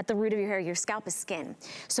hair? At the root of your hair, your scalp is skin.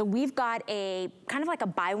 So we've got a kind of like a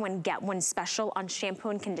buy one, get one special on shampoo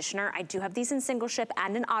and conditioner. I do have these in single ship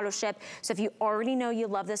and in auto ship. So if you already know you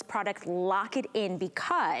love this product, lock it in,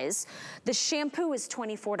 because the shampoo is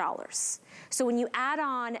 $24. So when you add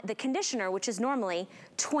on the conditioner, which is normally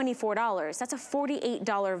 $24, that's a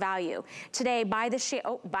 $48 value. Today, buy the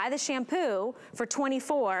shampoo for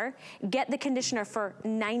 $24, get the conditioner for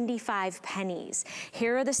 95 pennies.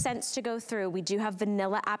 Here are the scents to go through. We do have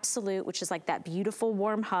vanilla absolute, which is like that beautiful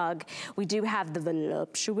warm hug. We do have the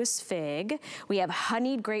voluptuous fig. We have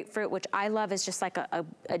honeyed grapefruit, which I love, is just like a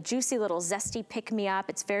juicy little zesty pick-me-up.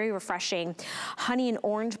 It's very refreshing. Honey and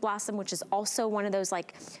orange blossom, which is also one of those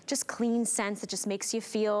like just clean scents that just makes you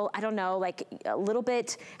feel, I don't know, like a little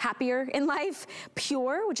bit happier in life.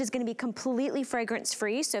 Pure, which is gonna be completely fragrance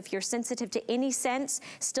free. So if you're sensitive to any scents,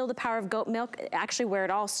 still the power of goat milk, actually where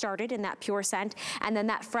it all started, in that pure scent. And then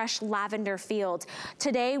that fresh lavender field.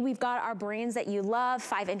 Today, we've got our brands that you love,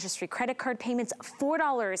 5 interest-free credit card payments,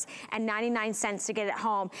 $4.99 to get it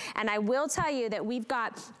home. And I will tell you that we've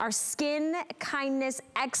got our skin kindness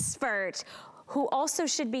expert, who also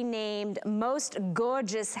should be named most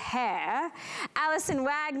gorgeous hair, Allison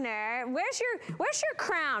Wagner. Where's your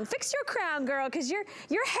crown? Fix your crown, girl, because your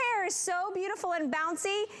hair is so beautiful and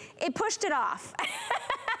bouncy, it pushed it off.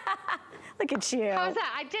 Look at you. How's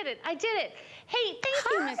that? I did it. Hey, thank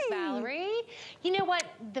you, Miss Valerie. You know what?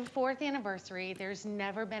 The 4th anniversary, there's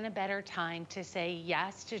never been a better time to say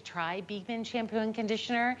yes to try Beekman shampoo and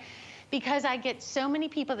conditioner, because I get so many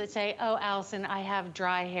people that say, oh, Allison, I have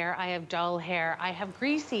dry hair, I have dull hair, I have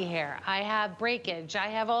greasy hair, I have breakage, I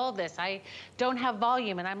have all this, I don't have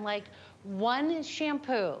volume. And I'm like, one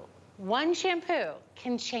shampoo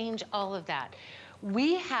can change all of that.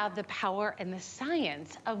 We have the power and the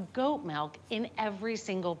science of goat milk in every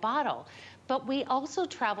single bottle. But we also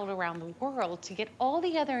traveled around the world to get all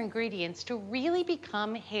the other ingredients to really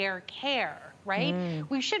become hair care, right?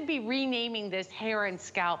 We should be renaming this hair and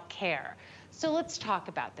scalp care. So let's talk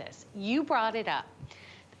about this. You brought it up.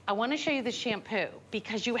 I want to show you the shampoo,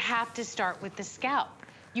 because you have to start with the scalp.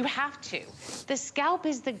 You have to. The scalp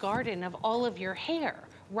is the garden of all of your hair,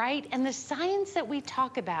 right? And the science that we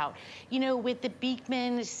talk about, you know, with the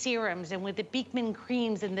Beekman serums and with the Beekman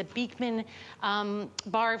creams and the Beekman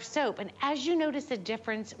bar of soap. And as you notice a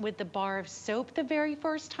difference with the bar of soap the very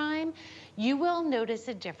first time, you will notice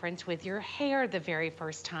a difference with your hair the very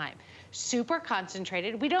first time. Super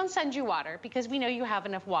concentrated. We don't send you water because we know you have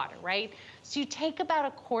enough water, right? So you take about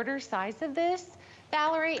a quarter size of this,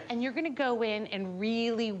 Valerie, and you're gonna go in and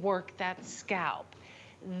really work that scalp.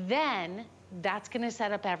 Then that's gonna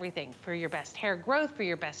set up everything for your best hair growth, for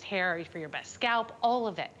your best hair, for your best scalp, all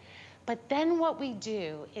of it. But then what we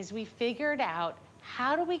do is we figured out,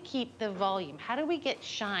 how do we keep the volume? How do we get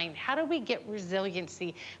shine? How do we get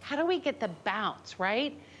resiliency? How do we get the bounce,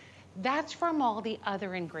 right? That's from all the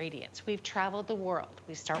other ingredients. We've traveled the world.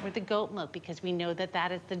 We start with the goat milk because we know that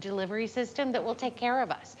that is the delivery system that will take care of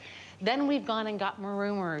us. Then we've gone and got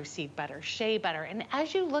maru seed butter, shea butter. And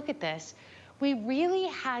as you look at this, we really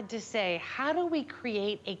had to say, how do we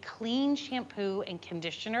create a clean shampoo and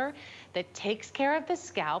conditioner that takes care of the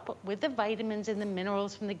scalp with the vitamins and the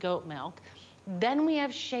minerals from the goat milk? Then we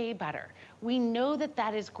have shea butter. We know that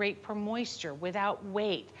that is great for moisture without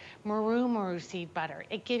weight. Maru seed butter,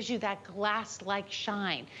 it gives you that glass-like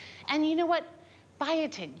shine. And you know what?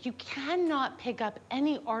 Biotin, you cannot pick up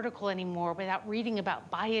any article anymore without reading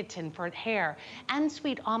about biotin for hair, and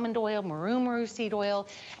sweet almond oil, maru seed oil.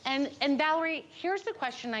 And Valerie, here's the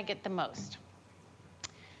question I get the most.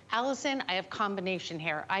 Allison, I have combination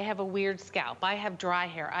hair. I have a weird scalp. I have dry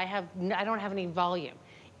hair. I don't have any volume.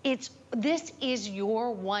 This is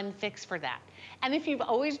your one fix for that. And if you've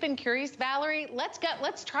always been curious, Valerie, let's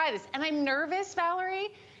try this. And I'm nervous, Valerie,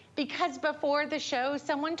 because before the show,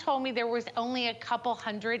 someone told me there was only a couple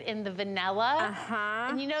hundred in the vanilla.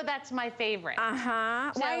 And you know that's my favorite.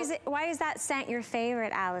 So, why is that scent your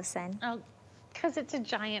favorite, Allison? Oh, because it's a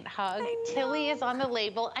giant hug. Tilly is on the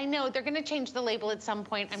label. I know they're gonna change the label at some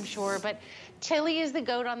point, I'm sure, but Tilly is the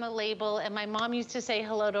goat on the label, and my mom used to say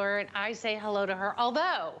hello to her, and I say hello to her.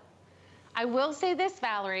 Although, I will say this,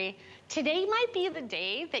 Valerie, today might be the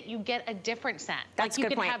day that you get a different scent. That's like a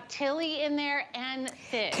good point. You can have Tilly in there and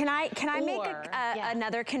Fig. Can I make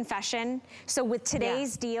another confession? So with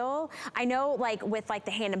today's deal, I know like with like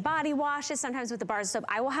the hand and body washes, sometimes with the bars of soap,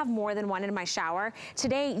 I will have more than one in my shower.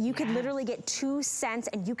 Today, you could literally get 2 scents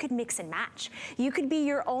and you could mix and match. You could be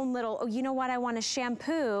your own little, oh, you know what? I want a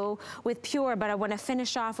shampoo with Pure, but I want to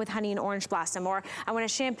finish off with honey and orange blossom, or I want a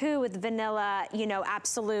shampoo with vanilla, you know,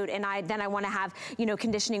 absolute, and then I want to have, you know,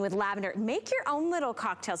 conditioning with lavender. Make your own little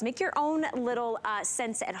cocktails. Make your own little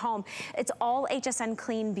scents at home. It's all HSN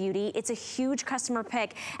Clean Beauty. It's a huge customer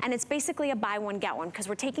pick, and it's basically a buy one, get one, because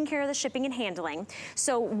we're taking care of the shipping and handling.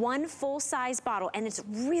 So one full-size bottle, and it's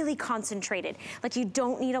really concentrated. Like, you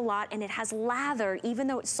don't need a lot, and it has lather, even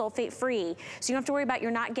though it's sulfate-free. So you don't have to worry about you're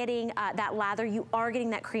not getting that lather. You are getting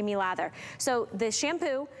that creamy lather. So the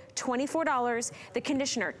shampoo, $24, the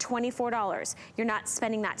conditioner, $24. You're not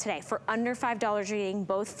spending that today. For under $5, you're getting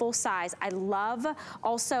both full size. I love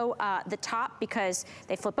also the top because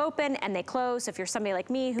they flip open and they close. So if you're somebody like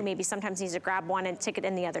me who maybe sometimes needs to grab one and stick it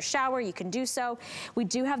in the other shower, you can do so. We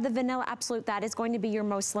do have the Vanilla Absolute. That is going to be your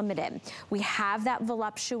most limited. We have that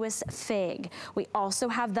voluptuous fig. We also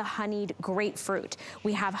have the honeyed grapefruit.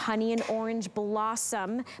 We have honey and orange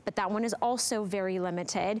blossom, but that one is also very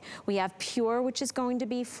limited. We have Pure, which is going to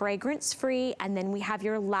be fragrance-free, and then we have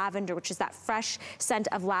your lavender, which is that fresh scent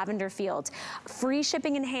of lavender fields. Free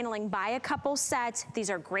shipping and handling. Buy a couple sets. These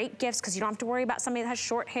are great gifts because you don't have to worry about somebody that has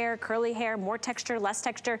short hair, curly hair, more texture, less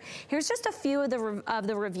texture. Here's just a few of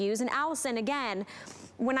the reviews. And Allison, again,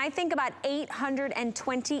 when I think about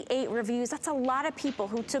 828 reviews, that's a lot of people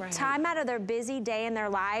who took time out of their busy day in their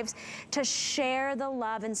lives to share the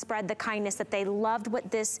love and spread the kindness that they loved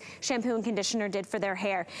what this shampoo and conditioner did for their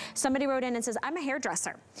hair. Somebody wrote in and says, I'm a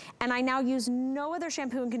hairdresser, and I now use no other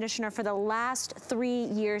shampoo and conditioner for the last 3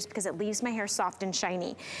 years because it leaves my hair soft and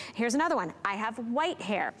shiny. Here's another one. I have white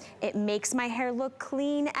hair. It makes my hair look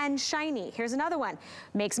clean and shiny. Here's another one.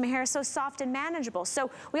 Makes my hair so soft and manageable.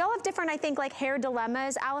 So we all have different, I think, like hair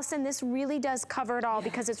dilemmas. Allison, this really does cover it all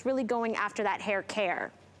because it's really going after that hair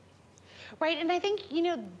care. Right, and I think, you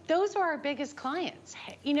know, those are our biggest clients.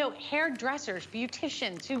 You know, hairdressers,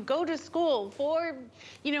 beauticians who go to school for,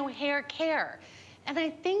 you know, hair care. And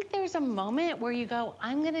I think there's a moment where you go,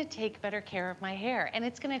 I'm gonna take better care of my hair, and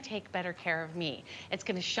it's gonna take better care of me. It's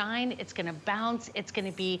gonna shine, it's gonna bounce, it's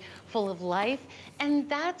gonna be full of life. And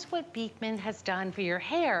that's what Beekman has done for your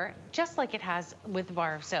hair, just like it has with the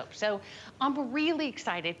bar of soap. So I'm really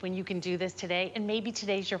excited when you can do this today, and maybe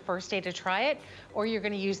today's your first day to try it, or you're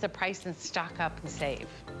gonna use the price and stock up and save.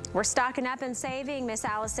 We're stocking up and saving, Miss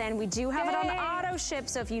Allison. We do have it on auto ship,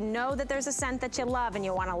 so if you know that there's a scent that you love and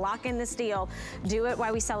you wanna lock in this deal, do it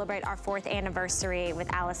while we celebrate our 4th anniversary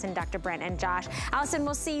with Allison, Dr. Brent, and Josh. Allison,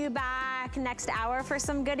 we'll see you back next hour for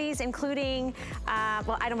some goodies, including,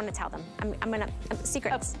 well, I don't want to tell them. I'm gonna,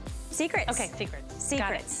 secrets. Secrets. Okay, secrets.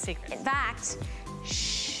 Secrets. Got it. Secrets. In fact,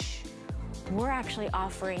 shh. We're actually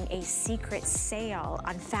offering a secret sale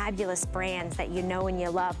on fabulous brands that you know and you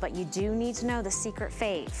love, but you do need to know the secret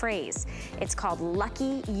phrase. It's called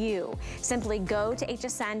Lucky You. Simply go to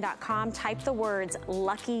hsn.com, type the words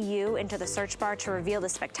Lucky You into the search bar to reveal the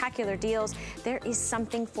spectacular deals. There is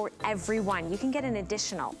something for everyone. You can get an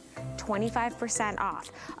additional 25%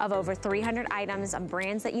 off of over 300 items on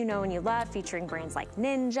brands that you know and you love, featuring brands like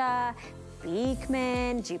Ninja,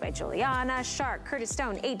 Beekman, G by Juliana, Shark, Curtis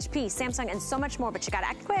Stone, HP, Samsung, and so much more. But you gotta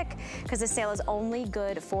act quick because the sale is only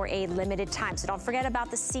good for a limited time. So don't forget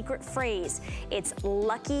about the secret phrase. It's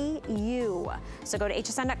lucky you. So go to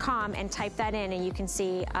hsn.com and type that in, and you can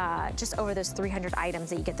see just over those 300 items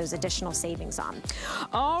that you get those additional savings on.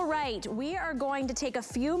 All right, we are going to take a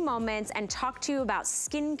few moments and talk to you about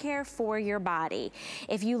skincare for your body.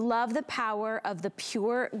 If you love the power of the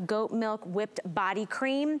pure goat milk whipped body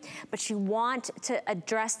cream, but you want to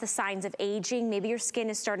address the signs of aging, maybe your skin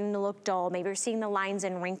is starting to look dull, maybe you're seeing the lines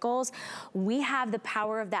and wrinkles, we have the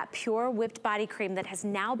power of that pure whipped body cream that has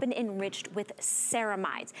now been enriched with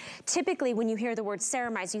ceramides. Typically, when you hear the word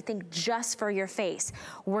ceramides, you think just for your face.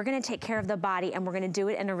 We're gonna take care of the body, and we're gonna do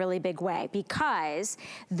it in a really big way, because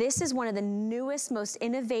this is one of the newest, most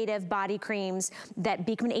innovative body creams that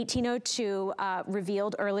Beekman 1802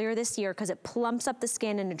 revealed earlier this year, because it plumps up the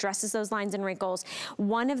skin and addresses those lines and wrinkles.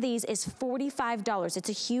 One of these is $45. It's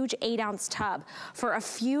a huge 8-ounce tub. For a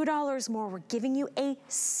few dollars more, we're giving you a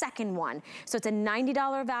second one. So it's a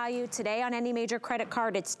 $90 value. Today on any major credit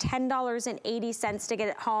card, it's $10.80 to get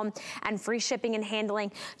it home, and free shipping and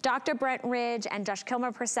handling. Dr. Brent Ridge and Josh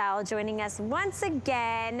Kilmer-Purcell joining us once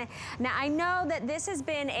again. Now, I know that this has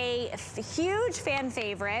been a huge fan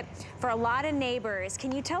favorite for a lot of neighbors.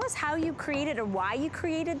 Can you tell us how you created or why you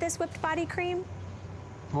created this whipped body cream?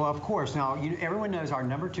 Well, of course. Now, everyone knows our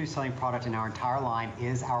 #2 selling product in our entire line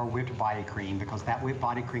is our whipped body cream, because that whipped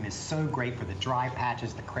body cream is so great for the dry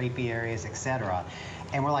patches, the crepey areas, etc.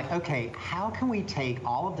 And we're like, okay, how can we take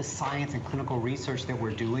all of the science and clinical research that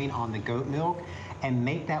we're doing on the goat milk and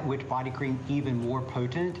make that whipped body cream even more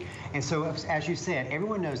potent? And so, as you said,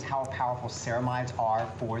 everyone knows how powerful ceramides are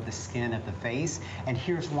for the skin of the face, and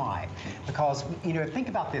here's why. Because, think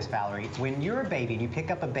about this, Valerie. When you're a baby and you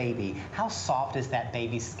pick up a baby, how soft is that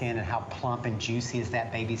baby's skin and how plump and juicy is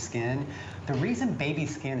that baby's skin? The reason baby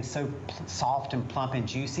skin is so soft and plump and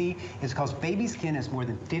juicy is because baby skin is more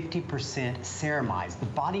than 50% ceramides. The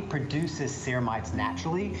body produces ceramides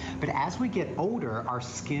naturally, but as we get older, our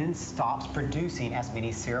skin stops producing as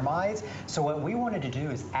many ceramides. So what we wanted to do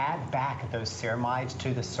is add back those ceramides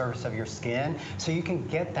to the surface of your skin so you can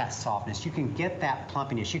get that softness, you can get that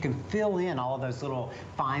plumpiness, you can fill in all of those little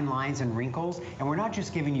fine lines and wrinkles. And we're not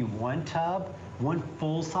just giving you one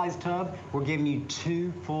full-size tub, we're giving you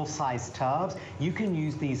 2 full-size tubs. You can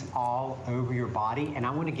use these all over your body. And I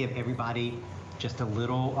want to give everybody just a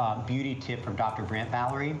little beauty tip from Dr. Brent,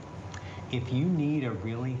 Valerie. If you need a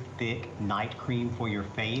really thick night cream for your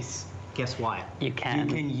face, guess what? You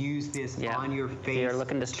can use this on your face. If you're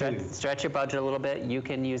looking to stretch your budget a little bit, you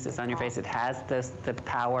can use this on your face. It has the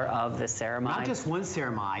power of the ceramide. Not just one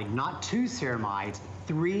ceramide, not 2 ceramides,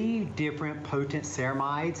 3 different potent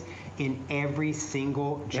ceramides in every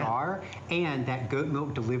single jar, and that goat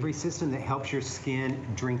milk delivery system that helps your skin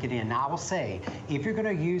drink it in. Now, I will say, if you're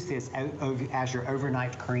going to use this as your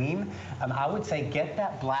overnight cream, I would say get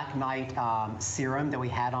that Black Night serum that we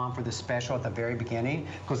had on for the special at the very beginning,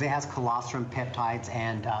 because it has colostrum, peptides,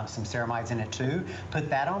 and some ceramides in it too. Put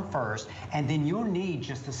that on first, and then you'll need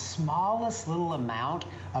just the smallest little amount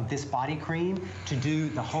of this body cream to do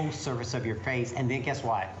the whole surface of your face. And then guess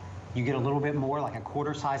what? You get a little bit more, like a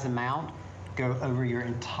quarter-size amount, go over your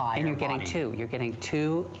entire body. And you're getting 2. You're getting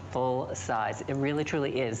 2 full size. It really,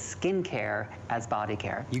 truly is skincare as body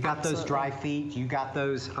care. You got those dry feet. You got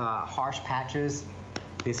those harsh patches.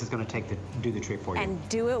 This is going to do the trick for you. And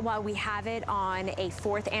do it while we have it on a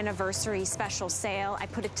 4th anniversary special sale. I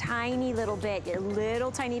put a tiny little bit, a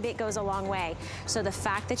little tiny bit goes a long way. So the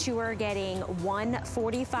fact that you are getting one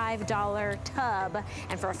 $45 tub,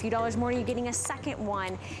 and for a few dollars more, you're getting a second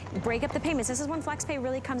one. Break up the payments. This is when FlexPay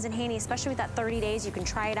really comes in handy, especially with that 30 days. You can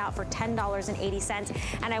try it out for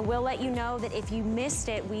 $10.80. And I will let you know that if you missed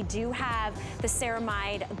it, we do have the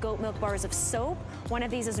ceramide goat milk bars of soap. One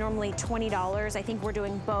of these is normally $20. I think we're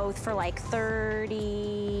doing both for like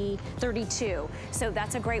 $32. So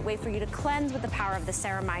that's a great way for you to cleanse with the power of the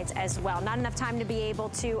ceramides as well. Not enough time to be able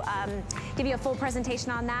to give you a full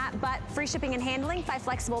presentation on that, but free shipping and handling, 5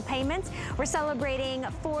 flexible payments. We're celebrating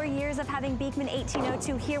 4 years of having Beekman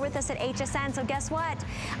 1802 here with us at HSN. So guess what?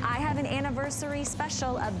 I have an anniversary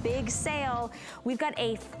special, a big sale. We've got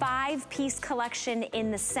a 5-piece collection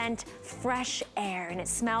in the scent Fresh Air, and it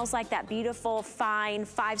smells like that beautiful, fine,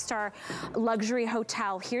 5-star luxury hotel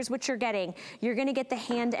tell, here's what you're getting. You're gonna get the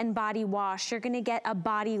hand and body wash. You're gonna get a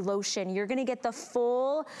body lotion. You're gonna get the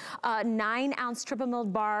full 9-ounce triple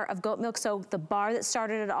milled bar of goat milk soap, the bar that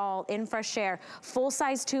started it all in Fresh Air,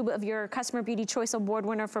 full-size tube of your Customer Beauty Choice Award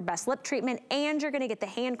winner for best lip treatment, and you're gonna get the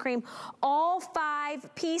hand cream, all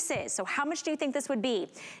 5 pieces. So how much do you think this would be?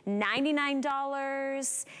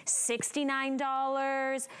 $99,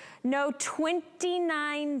 $69, no,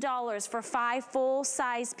 $29 for 5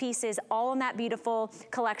 full-size pieces, all in that beautiful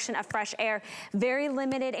collection of Fresh Air. Very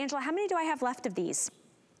limited. Angela, how many do I have left of these?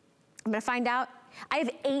 I'm gonna find out. I have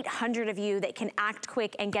 800 of you that can act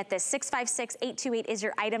quick and get this. 656-828 is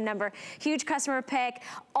your item number. Huge customer pick,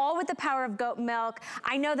 all with the power of goat milk.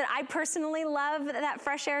 I know that I personally love that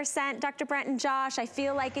Fresh Air scent, Dr. Brent and Josh. I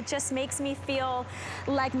feel like it just makes me feel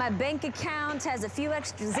like my bank account has a few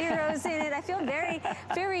extra zeros in it. I feel very,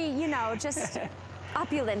 very, you know, just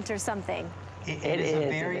opulent or something. It is a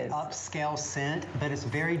very upscale scent, but it's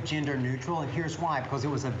very gender neutral, and here's why. Because it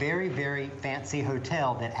was a very, very fancy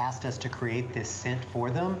hotel that asked us to create this scent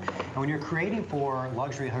for them. And when you're creating for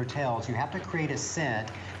luxury hotels, you have to create a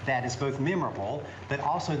scent that is both memorable, but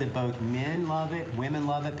also that both men love it, women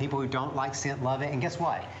love it, people who don't like scent love it. And guess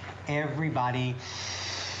what? Everybody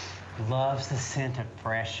loves the scent of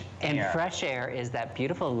Fresh Air. And Fresh Air is that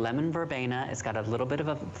beautiful lemon verbena. It's got a little bit of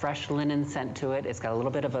a fresh linen scent to it. It's got a little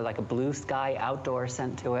bit of like a blue sky outdoor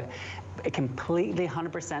scent to it. Completely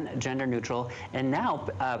 100% gender neutral. And now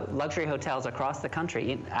luxury hotels across the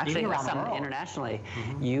country, actually some internationally,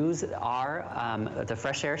 use the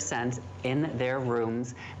Fresh Air scent in their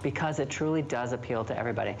rooms because it truly does appeal to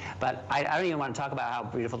everybody. But I don't even want to talk about how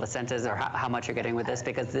beautiful the scent is or how much you're getting with this,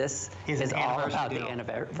 because this is all about the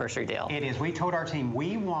anniversary deal. It is. We told our team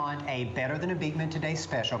we want a better than a Beekman Today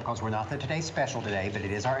special, because we're not the Today special today, but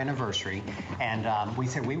it is our anniversary. And we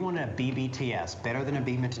said we want a BBTS, better than a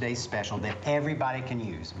Beekman Today special, that everybody can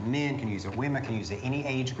use. Men can use it, women can use it, any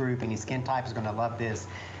age group, any skin type is going to love this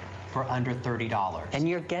for under $30. And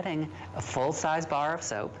you're getting a full-size bar of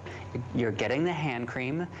soap, you're getting the hand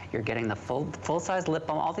cream, you're getting the full-size lip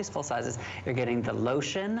balm, all these full sizes, you're getting the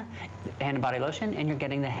lotion, hand and body lotion, and you're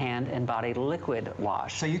getting the hand and body liquid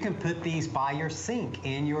wash. So you can put these by your sink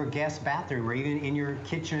in your guest bathroom, or even in your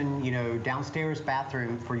kitchen, you know, downstairs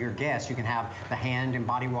bathroom for your guests. You can have the hand and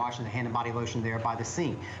body wash and the hand and body lotion there by the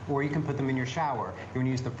sink. Or you can put them in your shower. You want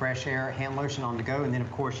to use the Fresh Air hand lotion on the go, and then of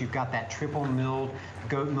course you've got that triple milled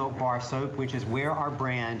goat milk bar soap, which is where our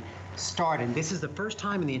brand started. This is the first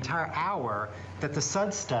time in the entire hour that the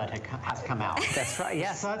Sud Stud has come out. That's right,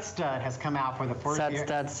 yes. Sud Stud has come out for the first year.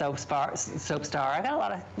 Sud Stud, Soap Star. I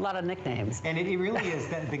got a lot of nicknames. And it really is.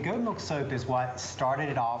 The goat milk soap is what started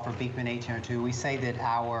it all for Beekman 1802. We say that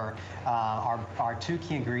our 2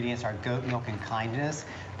 key ingredients are goat milk and kindness,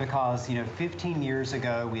 because 15 years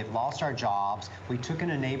ago we had lost our jobs. We took in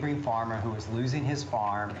a neighboring farmer who was losing his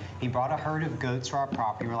farm. He brought a herd of goats to our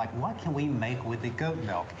property. We're like, what can we make with the goat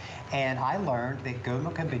milk? And I learned that goat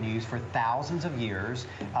milk had been used for thousands of years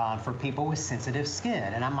for people with sensitive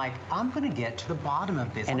skin. And I'm like, I'm going to get to the bottom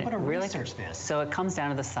of this. I'm going to research this. So it comes down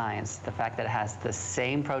to the science, the fact that it has the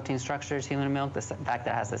same protein structure as human milk, the fact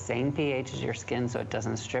that it has the same pH as your skin so it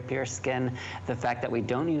doesn't strip your skin, the fact that we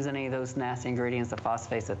don't use any of those nasty ingredients, the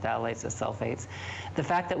phosphates, the phthalates, the sulfates, the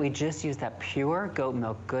fact that we just use that pure goat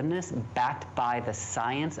milk goodness backed by the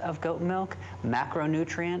science of goat milk,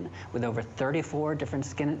 macronutrient with over 34 different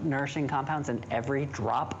skin nourishing compounds in every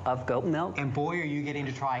drop of goat milk. And boy, are you getting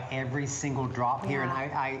to try every single drop here. And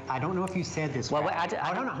I don't know if you said this. Well, wait,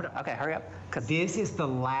 I don't know. Okay, hurry up. This is the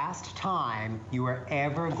last time you are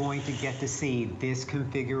ever going to get to see this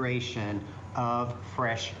configuration of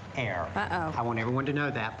Fresh Air. I want everyone to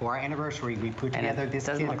know that for our anniversary, we put together this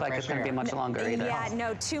kit of Fresh Air. Doesn't look like it's going to be much longer either. Yeah,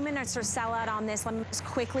 no, 2 minutes or sell out on this. Let me just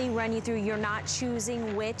quickly run you through. You're not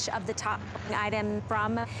choosing which of the top item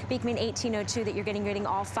from Beekman 1802 that you're getting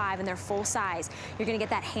all 5, and they're full size. You're going to get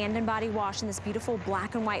that hand and body wash in this beautiful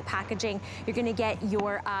black and white packaging. You're going to get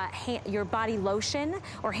your body lotion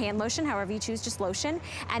or hand lotion, however you choose, just lotion.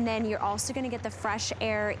 And then you're also going to get the Fresh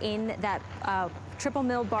Air in that triple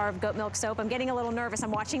milled bar of goat milk soap. I'm getting a little nervous.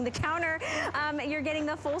 I'm watching the counter. You're getting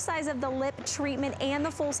the full size of the lip treatment and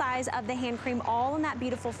the full size of the hand cream, all in that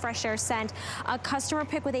beautiful Fresh Air scent. A customer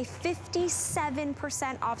pick with a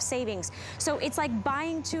 57% off savings. So it's like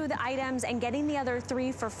buying 2 of the items and getting the other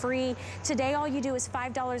 3 for free. Today, all you do is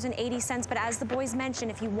 $5.80. But as the boys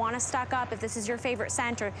mentioned, if you want to stock up, if this is your favorite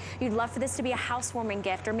scent, or you'd love for this to be a housewarming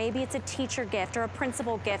gift, or maybe it's a teacher gift, or a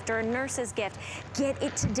principal gift, or a nurse's gift, get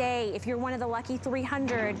it today. If you're one of the lucky 3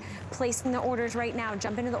 300 placing the orders right now.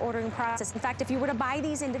 Jump into the ordering process. In fact, if you were to buy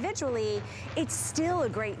these individually, it's still a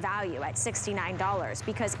great value at $69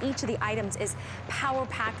 because each of the items is power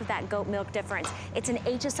packed with that goat milk difference. It's an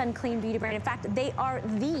HSN clean beauty brand. In fact, they are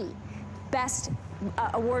the best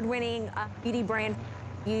award-winning beauty brand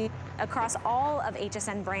across all of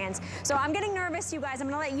HSN brands. So I'm getting nervous, you guys. I'm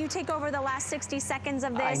gonna let you take over the last 60 seconds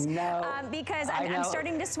of this. I know. Because I'm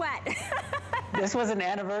starting to sweat. This was an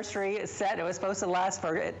anniversary set. It was supposed to last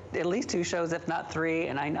for at least 2 shows, if not 3,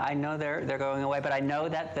 and I know they're going away, but I know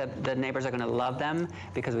that the neighbors are gonna love them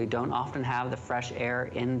because we don't often have the fresh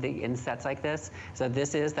air in sets like this. So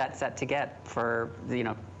this is that set to get for, you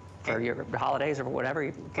know, for your holidays or whatever.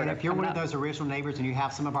 And if you're one of those original neighbors and you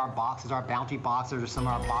have some of our boxes, our bounty boxes, or some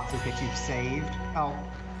of our boxes that you've saved, oh,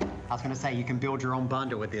 I was going to say you can build your own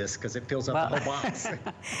bundle with this because it fills up the whole box.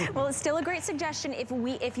 Well, it's still a great suggestion. If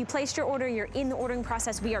you placed your order, you're in the ordering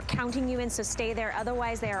process, we are counting you in, so stay there.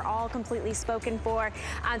 Otherwise, they are all completely spoken for.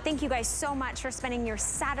 Thank you guys so much for spending your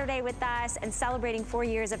Saturday with us and celebrating 4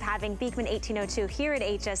 years of having Beekman 1802 here at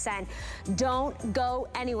HSN. Don't go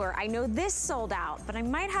anywhere. I know this sold out, but I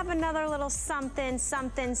might have another little something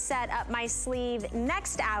set up my sleeve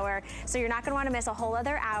next hour, so you're not going to want to miss a whole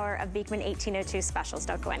other hour of Beekman 1802 specials.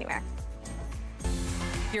 Don't go anywhere.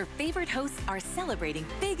 Your favorite hosts are celebrating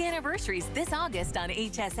big anniversaries this August on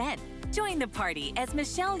HSN. Join the party as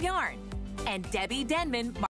Michelle Yarn and Debbie Denman.